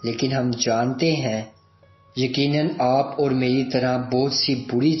 لیکن ہم جانتے ہیں یقیناً آپ اور میری طرح بہت سی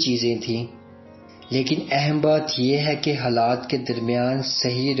بری چیزیں تھیں، لیکن اہم بات یہ ہے کہ حالات کے درمیان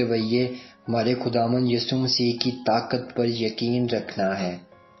صحیح رویے ہمارے خداوند یسوع مسیح کی طاقت پر یقین رکھنا ہے۔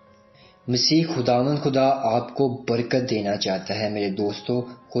 مسیح خداوند خدا آپ کو برکت دینا چاہتا ہے میرے دوستو،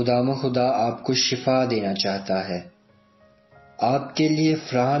 خداوند خدا آپ کو شفا دینا چاہتا ہے، آپ کے لیے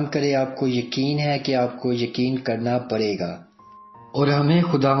فراہم کرے۔ آپ کو یقین ہے کہ آپ کو یقین کرنا پڑے گا، اور ہمیں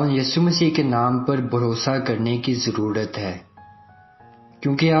خداوند یسوع مسیح کے نام پر بھروسہ کرنے کی ضرورت ہے،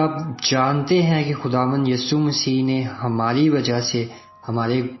 کیونکہ آپ جانتے ہیں کہ خداوند یسوع مسیح نے ہماری وجہ سے،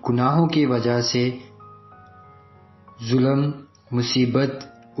 ہمارے گناہوں کی وجہ سے ظلم، مصیبت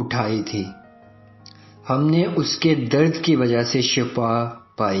اٹھائی تھی، ہم نے اس کے درد کی وجہ سے شفا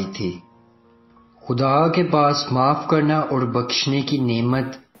پائی تھی۔ خدا کے پاس معاف کرنا اور بخشنے کی نعمت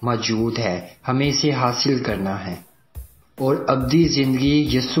موجود ہے، ہمیں اسے حاصل کرنا ہے اور ابدی زندگی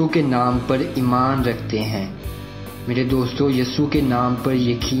یسوع کے نام پر ایمان رکھتے ہیں۔ میرے دوستو، یسوع کے نام پر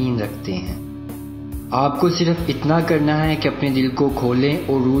یقین رکھتے ہیں۔ آپ کو صرف اتنا کرنا ہے کہ اپنے دل کو کھولیں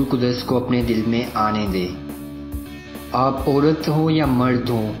اور روح القدس کو اپنے دل میں آنے دیں۔ آپ عورت ہو یا مرد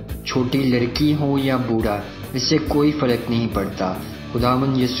ہو، چھوٹی لڑکی ہو یا بوڑھا، اس سے کوئی فرق نہیں پڑتا۔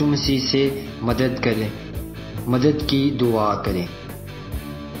 خداوند یسوع مسیح سے مدد کی دعا کریں۔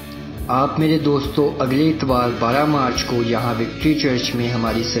 آپ میرے دوستو اگلے اتوار 12 مارچ کو یہاں وکٹری چرچ میں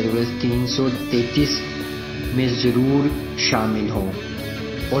ہماری سروس 333 میں ضرور شامل ہوں،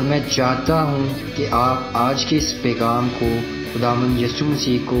 اور میں چاہتا ہوں کہ آپ آج کے اس پیغام کو، خداوند یسوع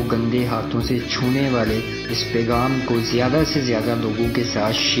مسیح کو گندے ہاتھوں سے چھونے والے اس پیغام کو زیادہ سے زیادہ لوگوں کے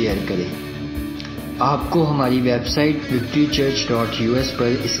ساتھ شیئر کریں۔ آپ کو ہماری ویب سائٹ victorychurch.us پر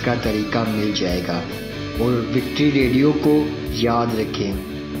اس کا طریقہ مل جائے گا، اور وکٹری ریڈیو کو یاد رکھیں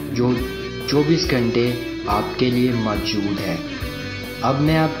جو 24 گھنٹے آپ کے لیے موجود ہے۔ اب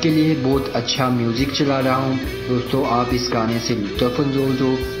میں آپ کے لیے بہت اچھا میوزک چلا رہا ہوں۔ دوستو، آپ اس گانے سے لطف اندوز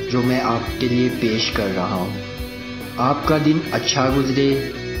ہو جو میں آپ کے لیے پیش کر رہا ہوں۔ آپ کا دن اچھا گزرے۔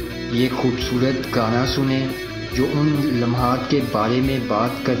 یہ خوبصورت گانا سنیں جو ان لمحات کے بارے میں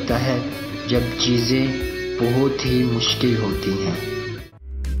بات کرتا ہے جب چیزیں بہت ہی مشکل ہوتی ہیں۔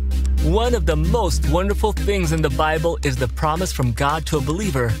 One of the most wonderful things in the Bible is the promise from God to a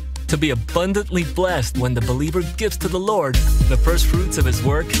believer to be abundantly blessed when the believer gives to the Lord the first fruits of his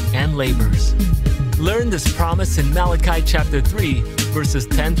work and labors. Learn this promise in Malachi chapter 3, verses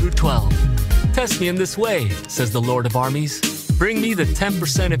 10 through 12. Test me in this way, says the Lord of armies. Bring me the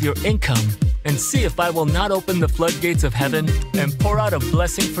 10% of your income and see if I will not open the floodgates of heaven and pour out a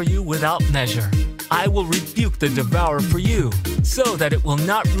blessing for you without measure. I will rebuke the devourer for you, so that it will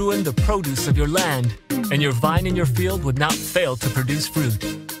not ruin the produce of your land, and your vine in your field would not fail to produce fruit,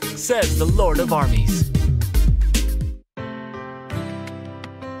 says the Lord of armies.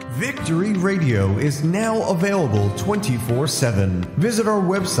 Victory Radio is now available 24/7. Visit our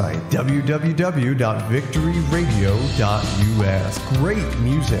website, www.victoryradio.us. Great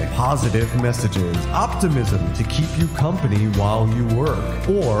music, positive messages, optimism to keep you company while you work,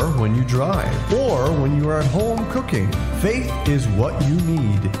 or when you drive, or when you are at home cooking. Faith is what you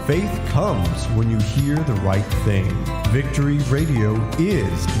need. Faith comes when you hear the right thing. Victory Radio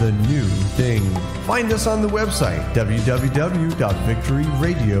is the new thing. Find us on the website,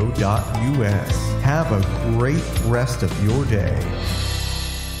 www.victoryradio.us. Have a great rest of your day.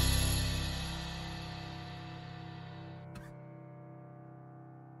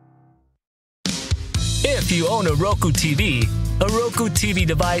 If you own a Roku TV, a Roku TV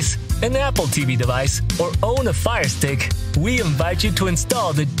device, an Apple TV device, or own a Fire Stick, we invite you to install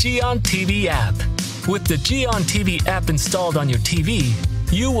the Gian TV app. With the Gian TV app installed on your TV,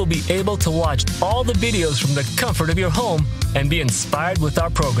 you will be able to watch all the videos from the comfort of your home and be inspired with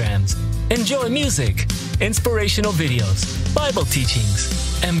our programs. Enjoy music, inspirational videos, Bible teachings,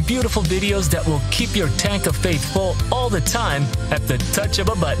 and beautiful videos that will keep your tank of faith full all the time at the touch of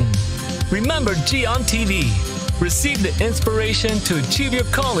a button. Remember Gian TV. Receive the inspiration to achieve your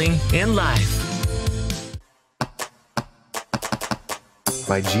calling in life.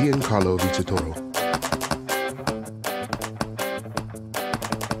 By Giancarlo Villatoro.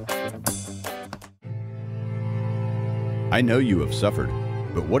 I know you have suffered,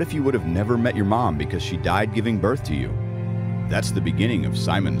 but what if you would have never met your mom because she died giving birth to you? That's the beginning of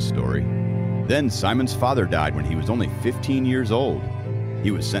Simon's story. Then Simon's father died when he was only 15 years old.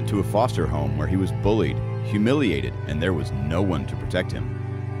 He was sent to a foster home where he was bullied, humiliated, and there was no one to protect him.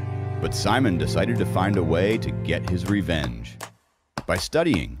 But Simon decided to find a way to get his revenge by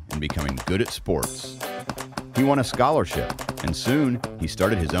studying and becoming good at sports. He won a scholarship, and soon he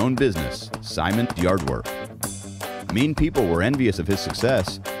started his own business, Simon's Yardwork. Mean people were envious of his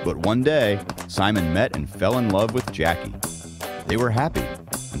success, but one day, Simon met and fell in love with Jackie. They were happy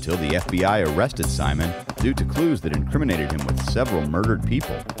until the FBI arrested Simon due to clues that incriminated him with several murdered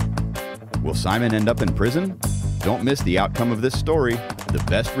people. Will Simon end up in prison? Don't miss the outcome of this story, The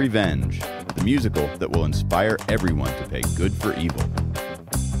Best Revenge, the musical that will inspire everyone to pay good for evil.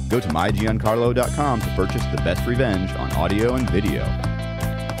 Go to mygiancarlo.com to purchase The Best Revenge on audio and video.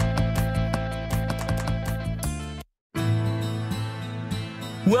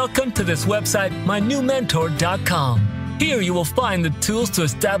 Welcome to this website, mynewmentor.com. Here you will find the tools to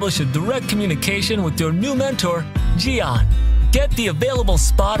establish a direct communication with your new mentor, Gian. Get the available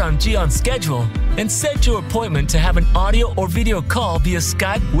spot on Gian's schedule and set your appointment to have an audio or video call via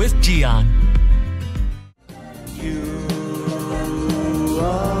Skype with Gian.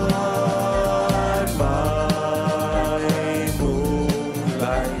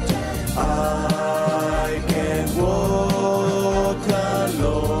 I can walk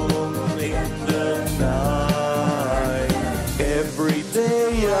alone in the night. Every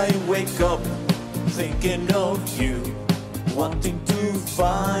day I wake up thinking of you, wanting to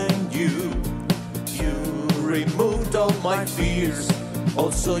find you. You removed all my fears,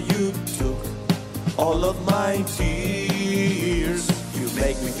 also you took all of my tears. You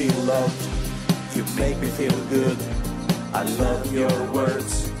make me feel loved, you make me feel good. I love your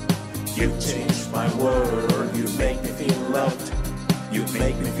words, you changed my world. You make me feel loved, you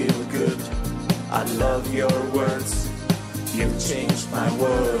make me feel good. I love your words, you changed my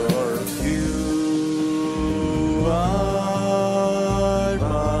world. You are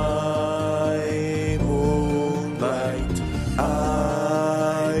my moonlight.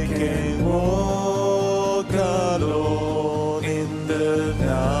 I can walk alone in the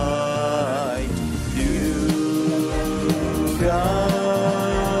night. You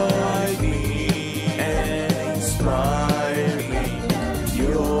guide me and inspire me.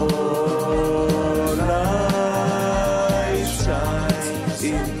 Your light shines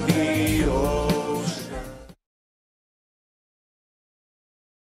in the ocean.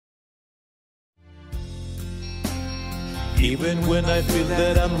 Even when I feel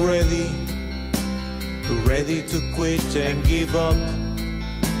that I'm ready to quit and give up,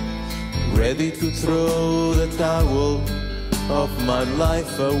 ready to throw the towel of my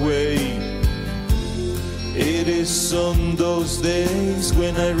life away. It is on those days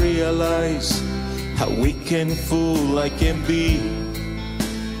when I realize how weak and fool I can be.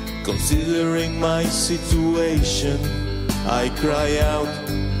 Considering my situation, I cry out,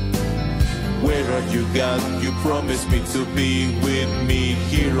 where are you, God? You promised me to be with me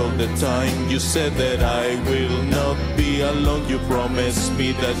here all the time. You said that I will not be alone. You promised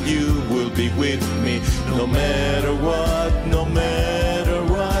me that you will be with me no matter what, no matter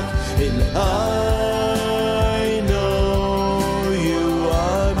what. And I know you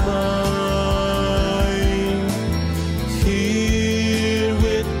are mine, here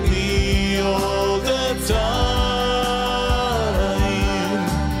with me all the time.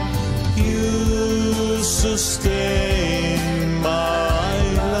 You sustain my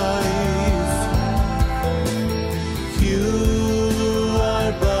life. You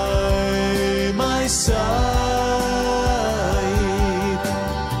are by my side.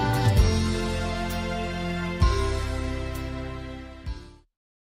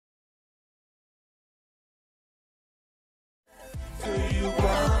 Do you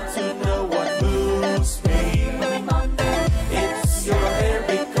want to know what moves me? It's your hair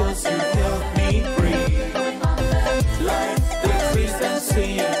because you help me breathe. Like the trees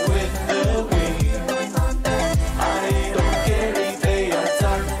dancing with the wind. I don't care if they are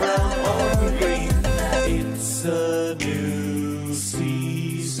dark brown or green. It's a new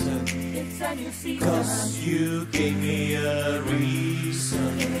season. 'Cause you gave me a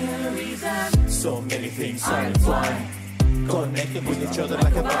reason. So many things are entwined, connected with each other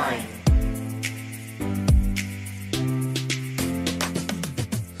like a vine.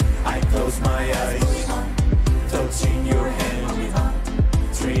 I close my eyes, touching your hand,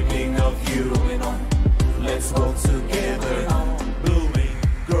 dreaming of you. Let's walk together, blooming,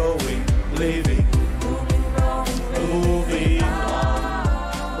 growing, living, moving on, moving on.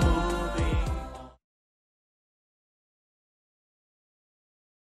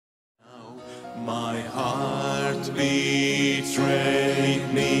 My heart betrayed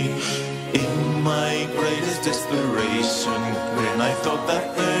me in my greatest desperation. When I thought that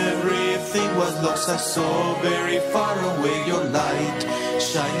everything was lost, I saw very far away your light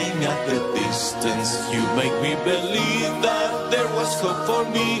shining at the distance. You make me believe that there was hope for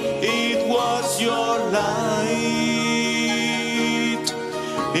me. It was your light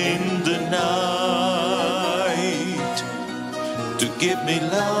in the night to give me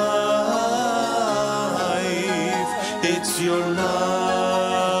life. It's your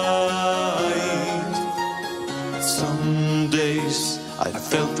light. Some days I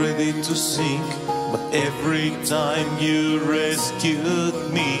felt ready to sink, but every time you rescued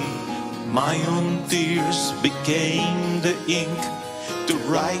me, my own tears became the ink to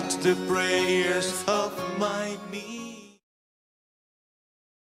write the prayers of my need.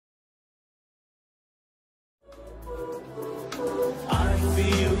 I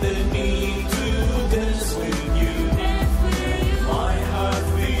feel the need to dance with you. My heart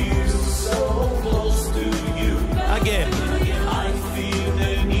feels so close to you. Again. I feel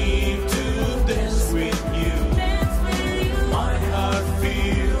the need to dance with you. My heart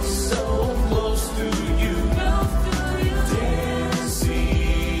feels so close to you. Dancing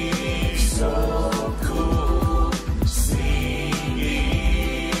so cool,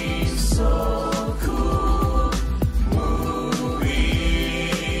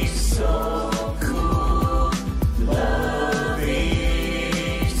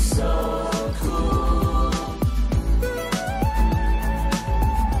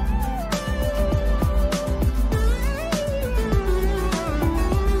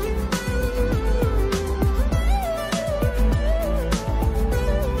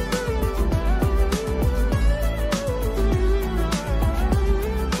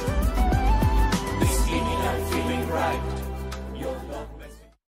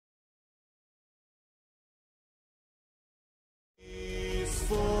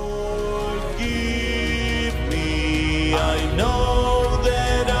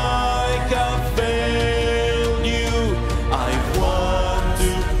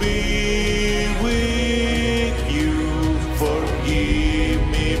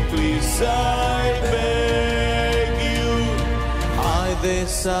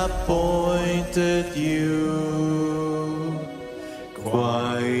 disappointed you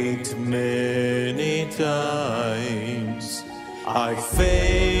quite many times. I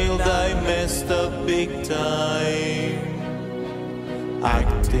failed, I messed up big time.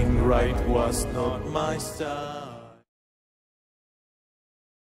 Acting right was not my style.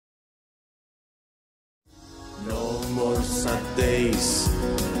 No more sad days,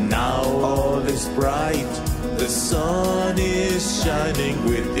 now all is bright. The sun is shining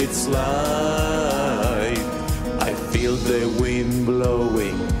with its light. I feel the wind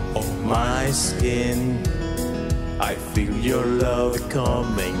blowing on my skin. I feel your love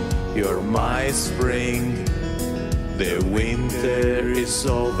coming, you're my spring. The winter is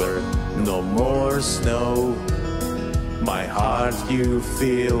over, no more snow. My heart you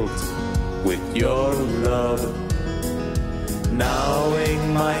filled with your love. Now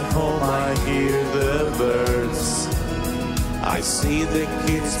in my home I hear the birds. I see the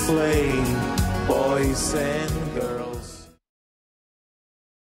kids playing, boys and girls.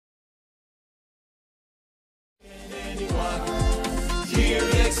 Can anyone hear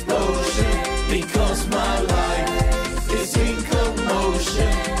the explosion? Because my life is in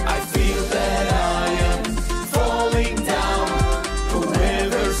commotion. I feel that I am falling down.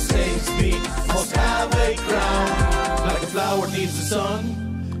 Whoever saves me must have a crown. Like a flower needs the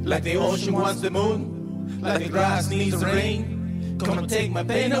sun, like the ocean wants the moon, like the grass needs the rain. Come and take my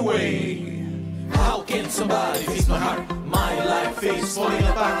pain away. How can somebody fix my heart? My life is falling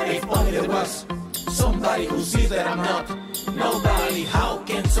apart. If only there was somebody who sees that I'm not nobody. How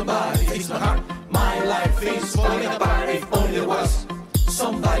can somebody fix my heart? My life is falling apart. If only there was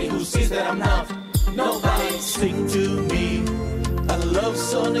somebody who sees that I'm not nobody. Sing to me a love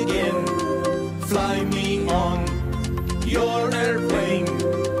song again. Fly me on your airplane.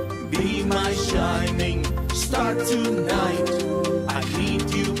 Be my shining star tonight. I need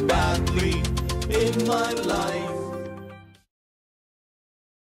you badly in my life.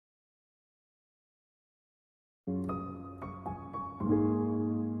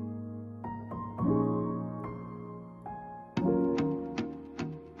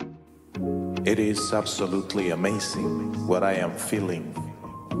 It is absolutely amazing what I am feeling.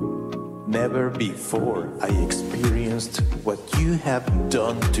 Never before I experienced what you have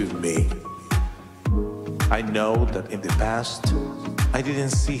done to me. I know that in the past I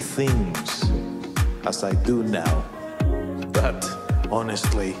didn't see things as I do now. But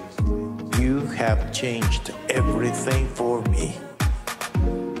honestly, you have changed everything for me.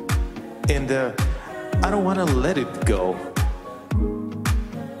 And I don't want to let it go.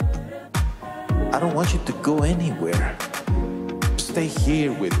 I don't want you to go anywhere. Stay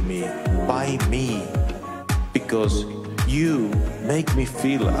here with me, by me, because you make me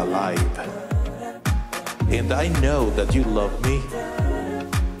feel alive. And I know that you love me,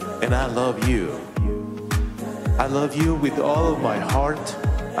 and I love you. I love you with all of my heart.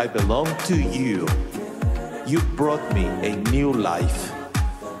 I belong to you. You brought me a new life,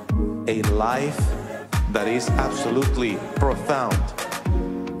 a life that is absolutely profound,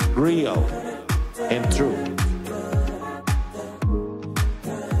 real, and true.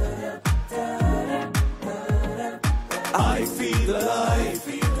 I feel alive,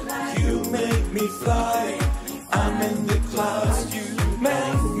 you make me fly. I'm in the clouds, you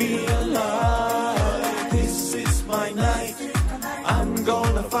make me alive. This is my night, I'm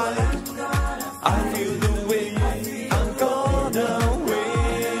gonna fight. I feel the wind, I'm gonna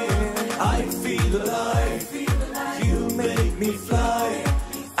win. I feel alive, you make me fly.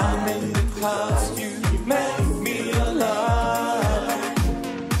 I'm in the clouds, you make me alive.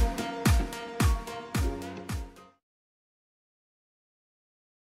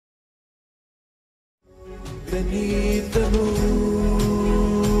 Beneath the moon,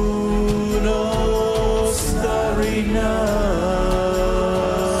 oh starry night,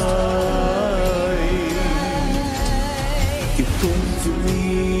 you came to me,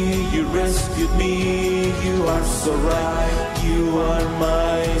 you rescued me, you are so right, you are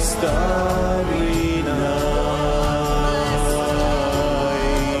my starry night.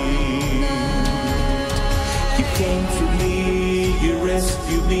 You came to me, you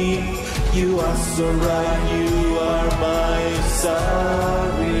rescued me, you are so right, you are my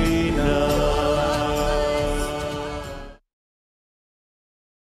starry night.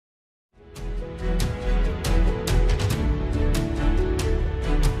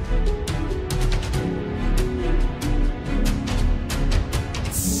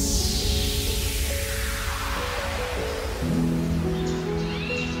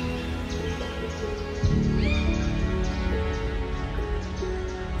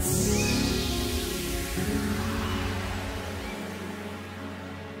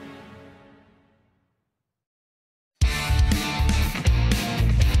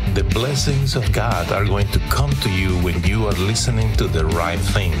 The blessings of God are going to come to you when you are listening to the right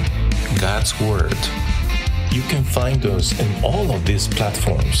thing, God's Word. You can find us in all of these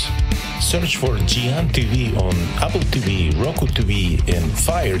platforms. Search for Gian TV on Apple TV, Roku TV, and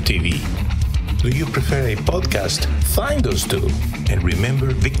Fire TV. Do you prefer a podcast? Find us too. And remember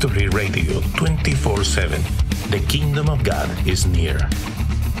Victory Radio 24/7. The kingdom of God is near.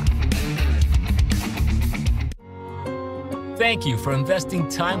 Thank you for investing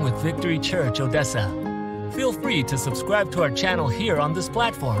time with Victory Church Odessa. Feel free to subscribe to our channel here on this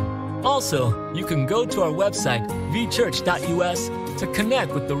platform. Also, you can go to our website, vchurch.us, to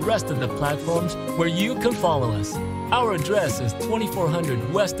connect with the rest of the platforms where you can follow us. Our address is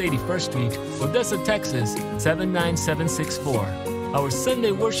 2400 West 81st Street, Odessa, Texas, 79764. Our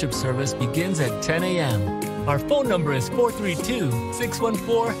Sunday worship service begins at 10 a.m. Our phone number is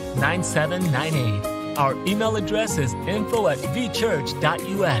 432-614-9798. Our email address is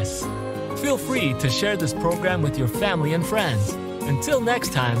info@vchurch.us. Feel free to share this program with your family and friends. Until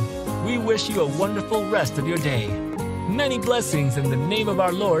next time, we wish you a wonderful rest of your day. Many blessings in the name of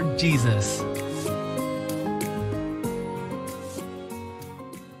our Lord Jesus.